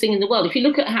oldest thing in the world. If you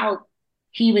look at how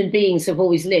human beings have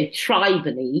always lived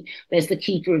tribally, there's the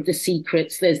keeper of the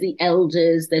secrets, there's the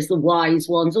elders, there's the wise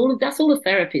ones. That's all a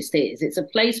therapist is. It's a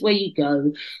place where you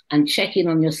go and check in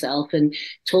on yourself and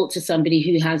talk to somebody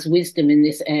who has wisdom in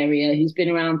this area, who's been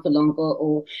around for longer,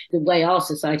 or the way our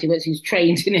society works, who's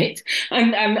trained in it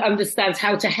and understands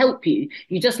how to help you.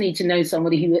 You just need to know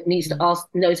somebody who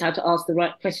knows how to ask the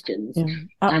right questions. Yeah.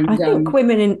 I think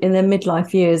women in their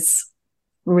midlife years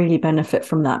really benefit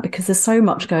from that, because there's so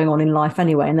much going on in life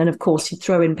anyway. And then, of course, you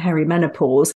throw in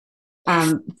perimenopause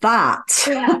and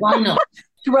why not?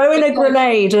 Throw in a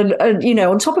grenade and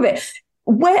on top of it.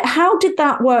 How did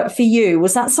that work for you?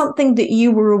 Was that something that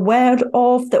you were aware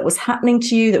of, that was happening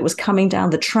to you, that was coming down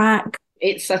the track?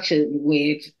 It's such a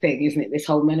weird thing, isn't it, this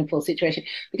whole menopause situation?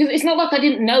 Because it's not like I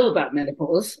didn't know about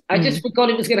menopause. I just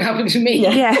forgot it was going to happen to me.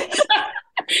 Yeah.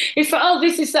 It's like,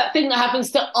 this is that thing that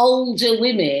happens to older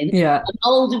women. Yeah. And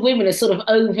older women are sort of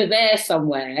over there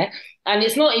somewhere. And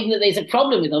it's not even that there's a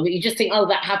problem with them, but you just think,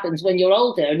 that happens when you're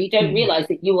older. And you don't realise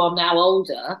that you are now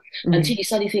older until you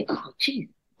suddenly think, gee,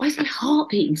 why is my heart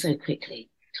beating so quickly?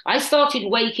 I started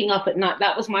waking up at night.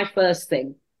 That was my first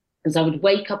thing, because I would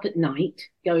wake up at night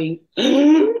going,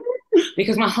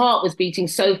 because my heart was beating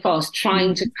so fast,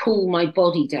 trying to cool my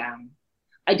body down.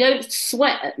 I don't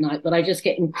sweat at night, but I just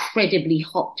get incredibly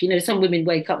hot. Some women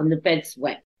wake up and the bed's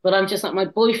wet, but I'm just like, my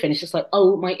boyfriend is just like,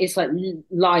 it's like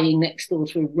lying next door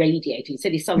to a radiator. He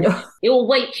said it will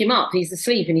wake him up. He's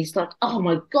asleep and he's like, oh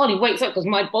my God, he wakes up because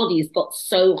my body has got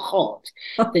so hot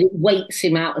that it wakes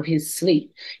him out of his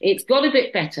sleep. It's got a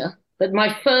bit better, but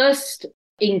my first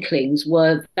inklings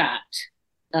were that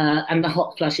and the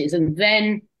hot flushes. And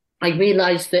then I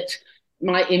realized that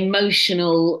my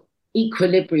emotional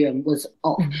equilibrium was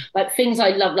off. Like things I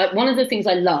love, like one of the things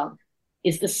I love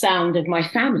is the sound of my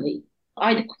family.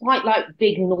 I quite like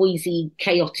big, noisy,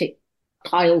 chaotic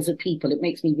piles of people. It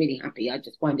makes me really happy. I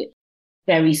just find it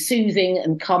very soothing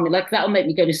and calming. Like that'll make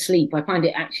me go to sleep. I find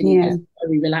it actually just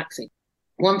very relaxing.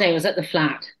 One day I was at the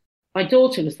flat. My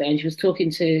daughter was there and she was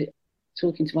talking to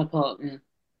my partner.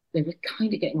 They were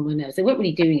kind of getting on my nerves. They weren't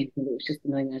really doing anything, but it was just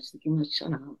annoying. I was thinking,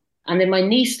 shut up. And then my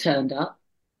niece turned up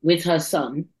with her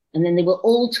son. And then they were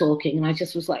all talking, and I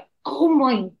just was like, "Oh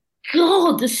my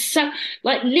God!" The sound,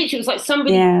 like literally, it was like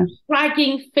somebody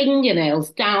dragging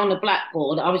fingernails down a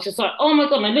blackboard. I was just like, "Oh my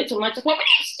God!" And I looked at them, and I just went,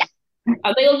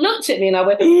 and they all looked at me, and I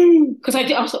went, because I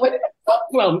was like, "Where did that come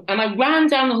from?" And I ran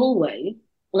down the hallway,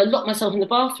 and I locked myself in the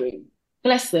bathroom.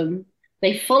 Bless them,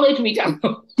 they followed me down the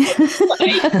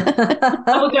hallway.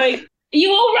 I was going, "Are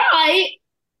you all right?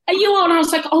 Are you all?" And I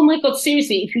was like, "Oh my God,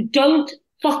 seriously, if you don't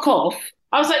fuck off."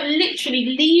 I was like,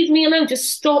 literally, leave me alone. Just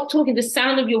stop talking. The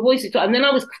sound of your voice is. And then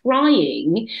I was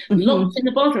crying, locked in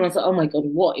the bathroom. I was like, oh my God,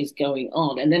 what is going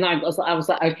on? And then I was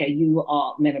like, okay, you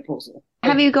are menopausal.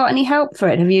 Have you got any help for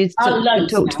it? Have you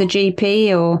talked to the GP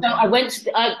or? So I went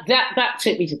to that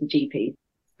took me to the GP,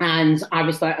 and I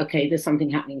was like, okay, there's something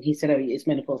happening. He said, oh, it's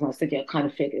menopause, and I said, yeah, I kind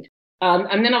of figured.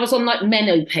 And then I was on like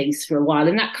Menopace for a while,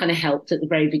 and that kind of helped at the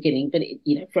very beginning, but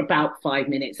for about 5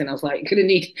 minutes, and I was like,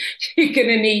 you're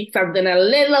gonna need something a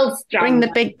little stronger. Bring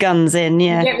the big guns in,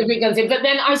 yeah. Get the big guns in. But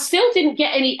then I still didn't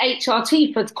get any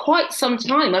HRT for quite some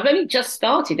time. I've only just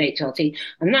started HRT,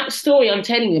 and that story I'm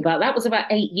telling you about, that was about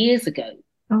 8 years ago.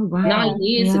 Oh wow. 9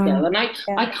 years ago. And I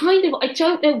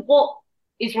don't know what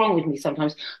is wrong with me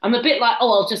sometimes. I'm a bit like,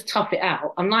 I'll just tough it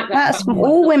out. I'm like that. That's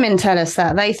all women tell us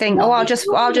that. They think, I'll just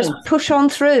push on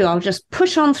through. I'll just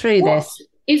push on through this.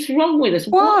 Is wrong with us?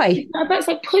 Why? That's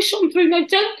like, push on through. No,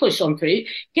 don't push on through.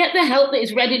 Get the help that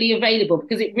is readily available,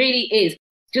 because it really is.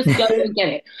 Just go and get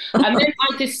it. And then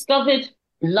I discovered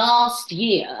last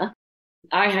year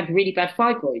I had really bad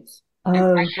fibroids.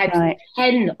 I had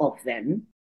 10 of them,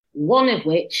 one of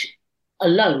which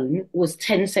alone was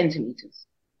 10 centimetres.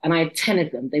 And I had 10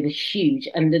 of them. They were huge.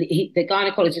 And the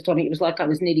gynecologist told me it was like I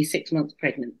was nearly 6 months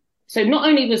pregnant. So not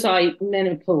only was I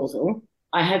menopausal,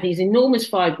 I had these enormous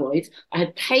fibroids. I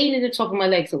had pain in the top of my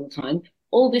legs all the time,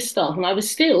 all this stuff. And I was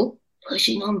still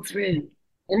pushing on through.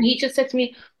 And he just said to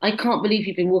me, I can't believe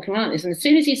you've been walking around this. And as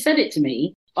soon as he said it to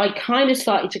me, I kind of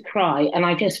started to cry and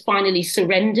I guess finally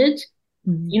surrendered.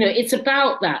 Mm-hmm. You know, it's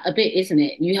about that a bit, isn't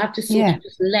it? You have to sort of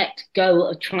just let go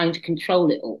of trying to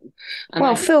control it all.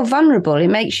 And feel vulnerable. It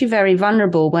makes you very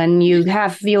vulnerable when you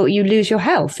you lose your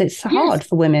health. It's hard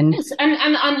for women. Yes,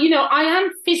 and you know, I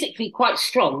am physically quite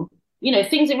strong. You know,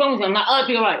 things are wrong with me. I'm like, oh, it'll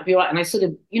be all right, it'll be all right. And I sort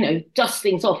of, you know, dust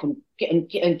things off and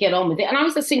get on with it. And I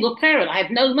was a single parent. I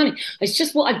had no money. It's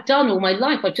just what I've done all my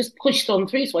life. I just pushed on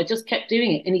through. So I just kept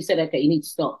doing it. And he said, okay, you need to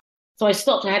stop. So I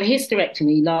stopped. I had a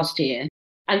hysterectomy last year.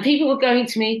 And people were going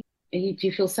to me, do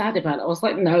you feel sad about it? I was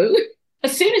like, no.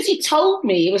 As soon as he told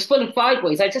me it was full of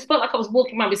fibroids, I just felt like I was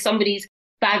walking around with somebody's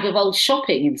bag of old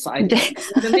shopping inside. You know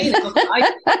what I mean?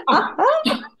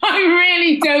 I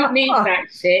really don't need that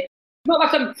shit. Not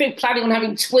like I'm planning on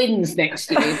having twins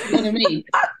next year. You know what I mean?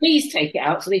 Please take it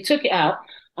out. So they took it out.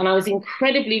 And I was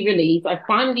incredibly relieved. I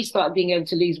finally started being able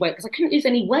to lose weight because I couldn't lose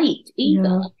any weight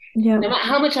either. Yeah. No matter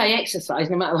how much I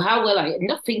exercised, no matter how well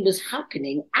nothing was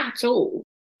happening at all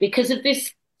because of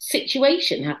this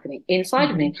situation happening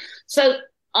inside of me. So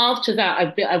after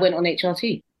that, I went on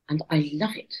HRT and I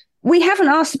love it. We haven't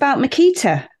asked about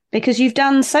Makita because you've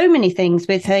done so many things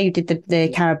with her. You did the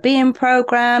Caribbean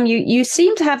program. You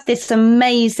seem to have this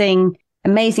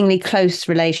amazingly close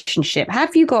relationship.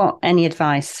 Have you got any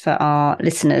advice for our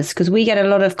listeners? Because we get a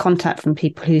lot of contact from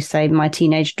people who say, my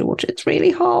teenage daughter, it's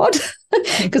really hard.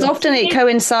 Because often it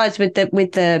coincides with the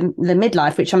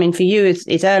midlife, which I mean for you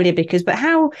is earlier but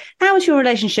how has your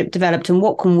relationship developed and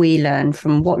what can we learn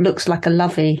from what looks like a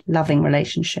loving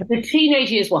relationship? The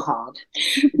teenage years were hard.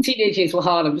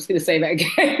 I'm just going to say that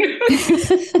again.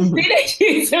 Teenage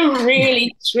years are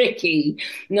really tricky.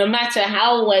 No matter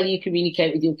how well you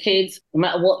communicate with your kids, no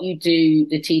matter what you do,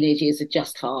 the teenage years are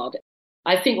just hard.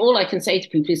 I think all I can say to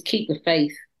people is keep the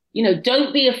faith. You know,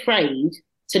 don't be afraid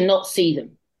to not see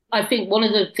them. I think one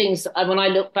of the things when I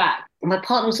look back, my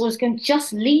partner was always going,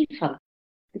 just leave her.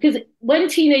 Because when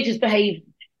teenagers behave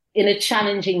in a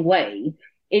challenging way,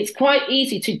 it's quite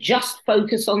easy to just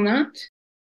focus on that.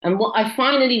 And what I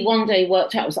finally one day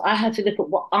worked out was I had to look at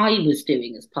what I was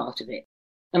doing as part of it.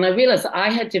 And I realized that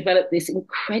I had developed this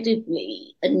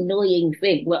incredibly annoying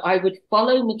thing where I would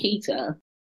follow Makita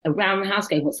around the house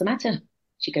going, what's the matter?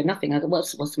 She'd go, nothing. I go,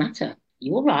 what's the matter?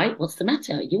 You all right? What's the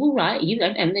matter? You all right? You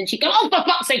don't? And then she'd go, oh, for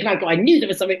fuck's sake. And I go, I knew there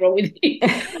was something wrong with you.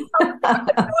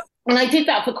 And I did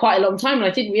that for quite a long time. And I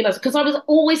didn't realize because I was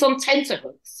always on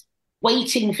tenterhooks,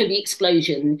 waiting for the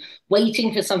explosion,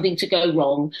 waiting for something to go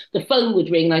wrong. The phone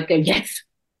would ring and I'd go, yes.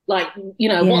 Like, you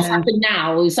know, what's happened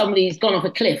now? Somebody's gone off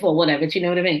a cliff or whatever. Do you know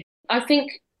what I mean? I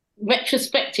think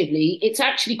retrospectively, it's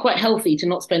actually quite healthy to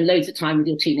not spend loads of time with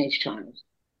your teenage child.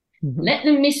 Mm-hmm. Let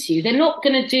them miss you. They're not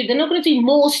going to do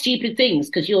more stupid things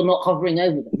because you're not hovering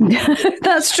over them.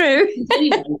 That's true.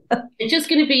 They're just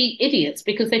going to be idiots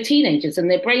because they're teenagers and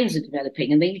their brains are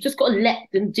developing and you've just got to let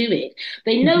them do it.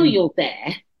 They know you're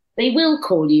there. They will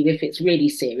call you if it's really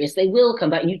serious. They will come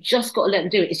back and you just got to let them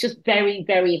do it. It's just very,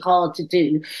 very hard to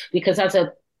do because as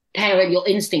a parent, your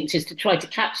instinct is to try to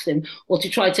catch them or to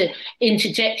try to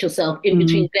interject yourself in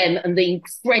between them and the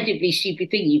incredibly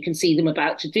stupid thing you can see them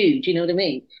about to do. Do you know what I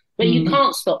mean? But you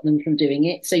can't stop them from doing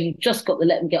it. So you've just got to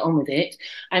let them get on with it.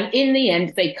 And in the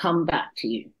end, they come back to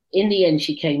you. In the end,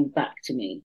 she came back to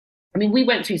me. I mean, we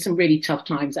went through some really tough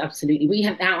times. Absolutely. We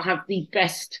now have the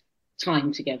best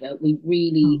time together. We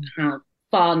really have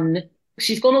fun.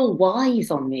 She's gone all wise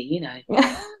on me, you know.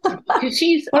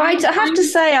 I have to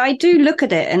say, I do look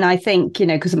at it and I think, you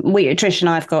know, because Trish and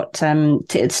I've got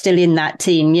still in that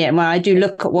teen. Yeah. Well, I do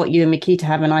look at what you and Makita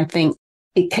have and I think,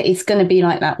 it's going to be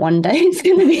like that one day. It's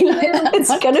going to be like that.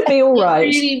 It's going to be all right.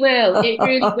 It really will. It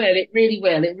really will. It really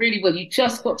will. It really will. You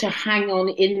just got to hang on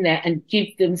in there and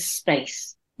give them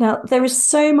space. Now, there is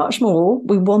so much more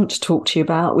we want to talk to you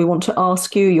about. We want to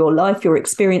ask you your life, your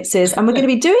experiences, and we're going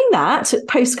to be doing that at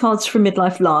Postcards from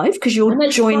Midlife Live because you're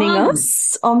joining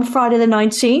us on Friday the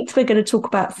 19th. We're going to talk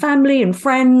about family and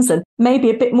friends and maybe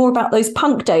a bit more about those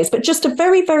punk days, but just a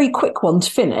very, very quick one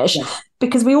to finish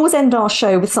because we always end our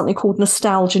show with something called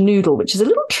Nostalgia Noodle, which is a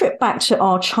little trip back to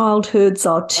our childhoods,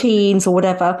 our teens or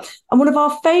whatever. And one of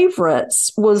our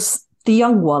favourites was The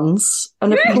Young Ones.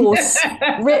 And of course,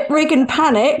 Rig and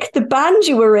Panic, the band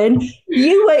you were in,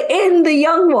 you were in The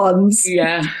Young Ones.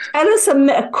 Yeah. Tell us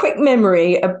a quick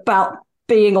memory about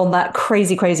being on that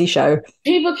crazy, crazy show?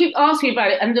 People keep asking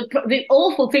about it, and the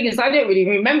awful thing is I don't really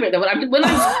remember it. Though. When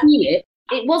I see it,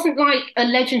 it wasn't like a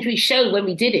legendary show when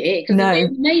we did it, because we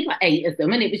made like 8 of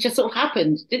them, and it was just sort of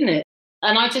happened, didn't it?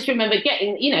 And I just remember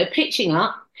getting, pitching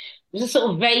up. It was a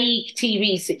sort of vague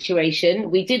TV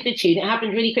situation. We did the tune. It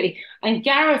happened really quickly. And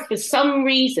Gareth, for some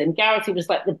reason, who was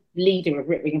like the leader of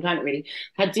Rip Ring and Planet, really,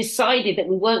 had decided that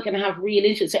we weren't going to have real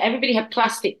instruments. So everybody had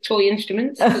plastic toy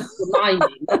instruments. So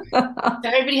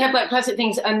everybody had like plastic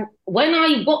things. And when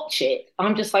I watch it,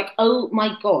 I'm just like, oh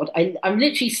my God, I'm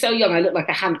literally so young. I look like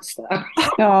a hamster.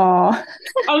 Aww.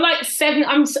 I'm like 7.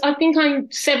 I think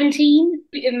I'm 17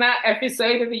 in that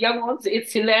episode of The Young Ones.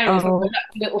 It's hilarious. Oh. That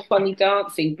little funny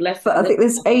dancing, bless. But I think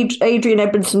there's Adrian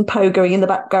Edmondson Poe going in the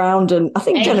background, and I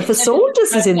think Jennifer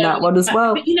Saunders is in that one as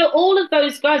well. But all of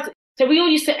those guys. So we all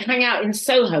used to hang out in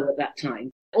Soho at that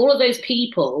time. All of those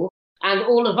people. And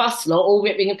all of us lot, all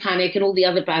Rip Ring and Panic and all the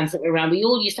other bands that were around, we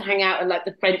all used to hang out at like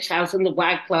the French House and the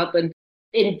Wag Club and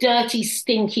in dirty,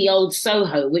 stinky old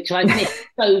Soho, which I miss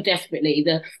so desperately.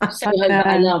 The Soho that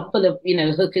I love, full of,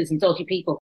 hookers and dodgy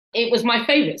people. It was my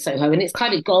favourite Soho, and it's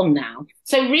kind of gone now.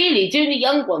 So really, doing The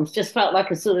Young Ones just felt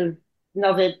like a sort of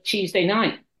another Tuesday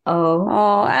night.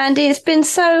 Oh, Andy, it's been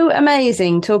so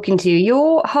amazing talking to you.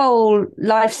 Your whole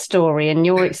life story and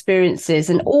your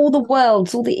experiences and all the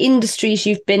worlds, all the industries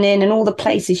you've been in and all the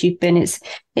places you've been. It's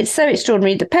so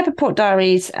extraordinary. The Pepperpot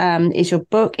Diaries is your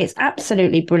book. It's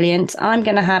absolutely brilliant. I'm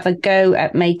going to have a go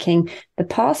at making the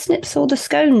parsnips or the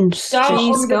scones. Start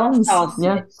on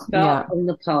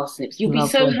the parsnips. You'll be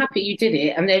so happy you did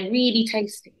it, and they're really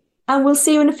tasty. And we'll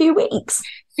see you in a few weeks.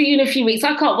 See you in a few weeks.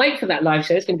 I can't wait for that live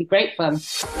show. It's going to be great fun.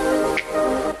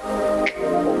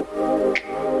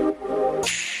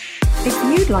 If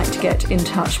you'd like to get in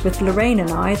touch with Lorraine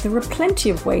and I, there are plenty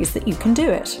of ways that you can do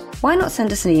it. Why not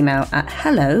send us an email at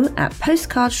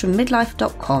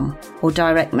hello@postcardsfrommidlife.com or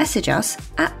direct message us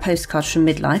at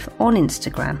postcardsfrommidlife on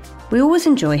Instagram. We always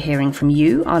enjoy hearing from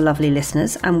you, our lovely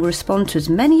listeners, and we'll respond to as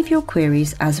many of your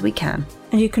queries as we can.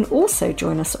 And you can also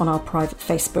join us on our private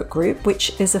Facebook group,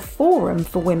 which is a forum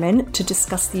for women to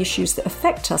discuss the issues that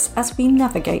affect us as we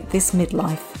navigate this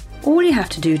midlife. All you have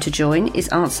to do to join is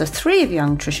answer 3 of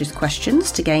young Trish's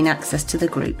questions to gain access to the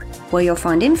group, where you'll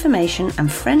find information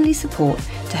and friendly support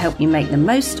to help you make the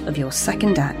most of your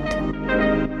second act.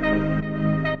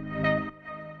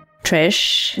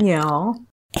 Trish? Yeah?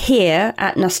 Here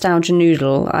at Nostalgia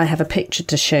Noodle, I have a picture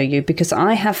to show you because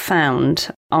I have found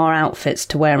our outfits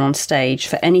to wear on stage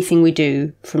for anything we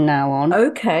do from now on.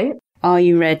 Okay. Are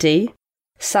you ready?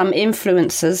 Some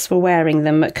influencers were wearing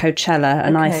them at Coachella,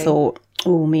 and I thought,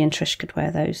 oh, me and Trish could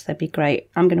wear those. They'd be great.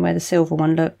 I'm going to wear the silver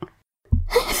one, look.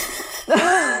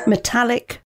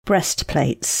 Metallic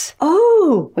breastplates.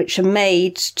 Oh! Which are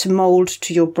made to mould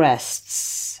to your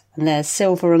breasts. And there's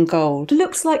silver and gold.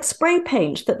 Looks like spray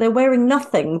paint, that they're wearing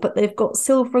nothing, but they've got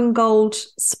silver and gold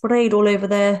sprayed all over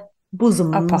their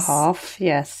bosoms. Upper half,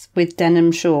 yes, with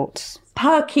denim shorts.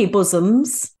 Perky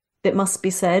bosoms, it must be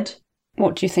said.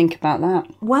 What do you think about that?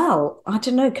 Well, I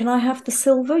don't know. Can I have the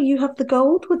silver? You have the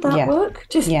gold? Would that work?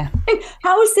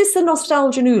 How is this a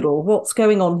nostalgia noodle? What's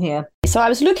going on here? So I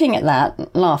was looking at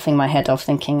that, laughing my head off,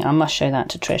 thinking I must show that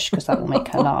to Trish because that will make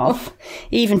her laugh.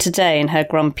 Even today in her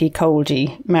grumpy,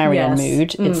 coldy Marion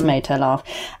mood, it's made her laugh.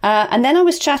 And then I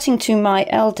was chatting to my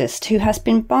eldest, who has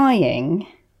been buying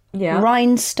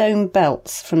rhinestone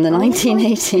belts from the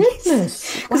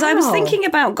 1980s. Because I was thinking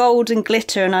about gold and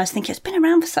glitter, and I was thinking, it's been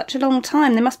around for such a long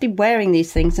time. They must be wearing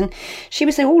these things. And she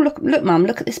was saying, oh, look, Mum,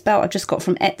 look at this belt I've just got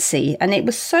from Etsy. And it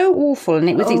was so awful. And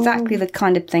it was exactly the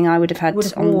kind of thing I would have had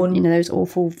on, worn. Those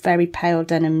awful, very pale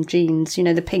denim jeans,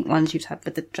 the pink ones you'd have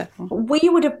with the dress. We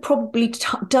would have probably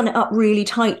done it up really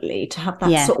tightly to have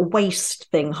that sort of waist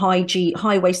thing,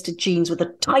 high-waisted jeans with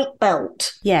a tight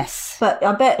belt. Yes. But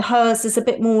I bet hers is a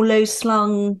bit more low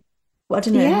slung. I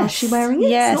don't know. How's she wearing it?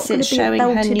 Yes, it's showing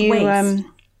her new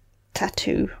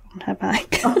tattoo on her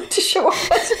back. To show off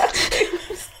her tattoo.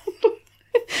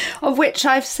 Of which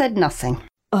I've said nothing.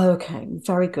 Okay,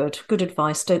 very good. Good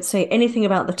advice. Don't say anything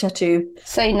about the tattoo.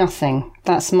 Say nothing.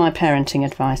 That's my parenting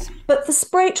advice. But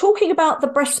talking about the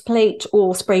breastplate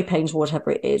or spray paint or whatever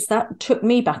it is, that took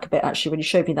me back a bit actually when you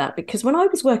showed me that, because when I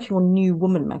was working on New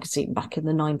Woman magazine back in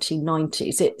the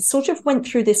 1990s, it sort of went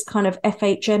through this kind of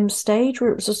FHM stage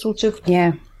where it was a sort of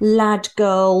lad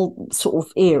girl sort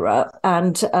of era.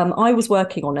 And I was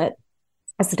working on it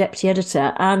as the deputy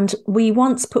editor, and we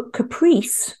once put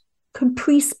Caprice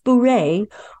Bouret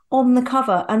on the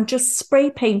cover and just spray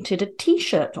painted a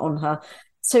T-shirt on her.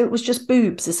 So it was just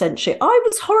boobs, essentially. I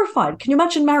was horrified. Can you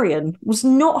imagine? Marion was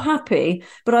not happy,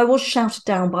 but I was shouted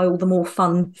down by all the more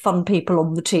fun people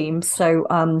on the team. So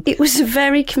it was a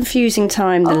very confusing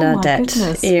time, the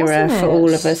Ladette era for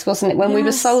all of us, wasn't it? When we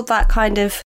were sold that kind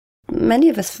of, many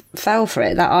of us fell for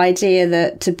it, that idea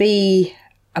that to be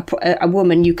a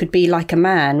woman, you could be like a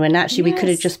man, when actually we could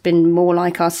have just been more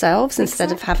like ourselves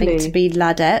instead of having to be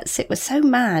ladettes. It was so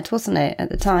mad, wasn't it, at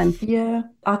the time? Yeah,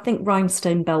 I think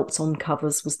rhinestone belts on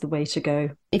covers was the way to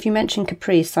go. If you mention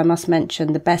Caprice, I must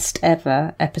mention the best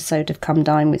ever episode of Come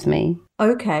Dine With Me.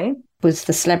 Okay. Was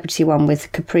the celebrity one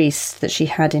with Caprice that she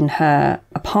had in her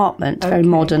apartment, very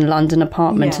modern London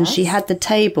apartment, and she had the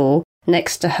table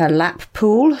next to her lap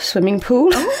pool, swimming pool.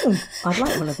 Oh, I'd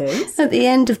like one of those. At the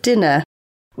end of dinner,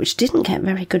 which didn't get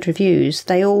very good reviews,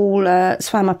 they all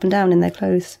swam up and down in their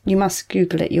clothes. You must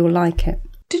Google it, you'll like it.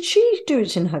 Did she do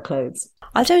it in her clothes?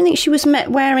 I don't think she was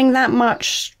wearing that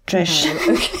much, Trish.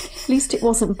 No, okay. At least it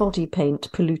wasn't body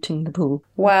paint polluting the pool.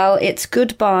 Well, it's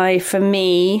goodbye for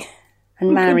me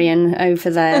and Marion over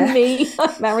there. And me,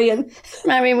 Marion.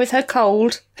 Marion with her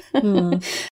cold.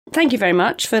 Thank you very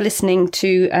much for listening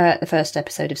to the first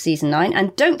episode of Season 9.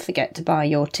 And don't forget to buy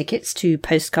your tickets to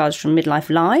Postcards from Midlife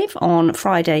Live on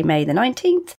Friday, May the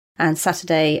 19th and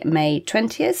Saturday, May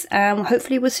 20th. And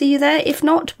hopefully we'll see you there. If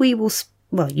not, we will...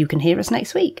 Well, you can hear us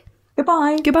next week.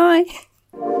 Goodbye. Goodbye.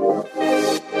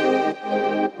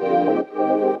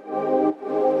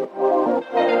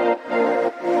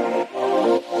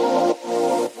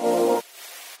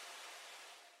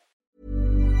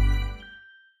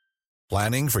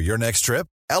 Planning for your next trip?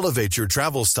 Elevate your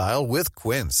travel style with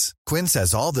Quince. Quince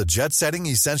has all the jet-setting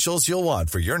essentials you'll want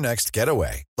for your next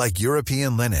getaway, like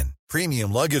European linen,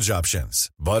 premium luggage options,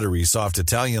 buttery soft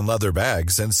Italian leather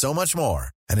bags, and so much more.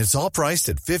 And it's all priced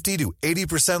at 50 to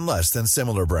 80% less than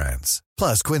similar brands.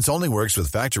 Plus, Quince only works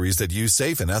with factories that use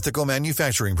safe and ethical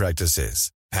manufacturing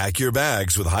practices. Pack your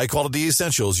bags with high-quality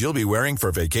essentials you'll be wearing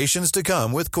for vacations to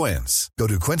come with Quince. Go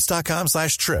to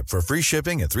quince.com/trip for free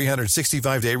shipping and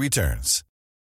 365-day returns.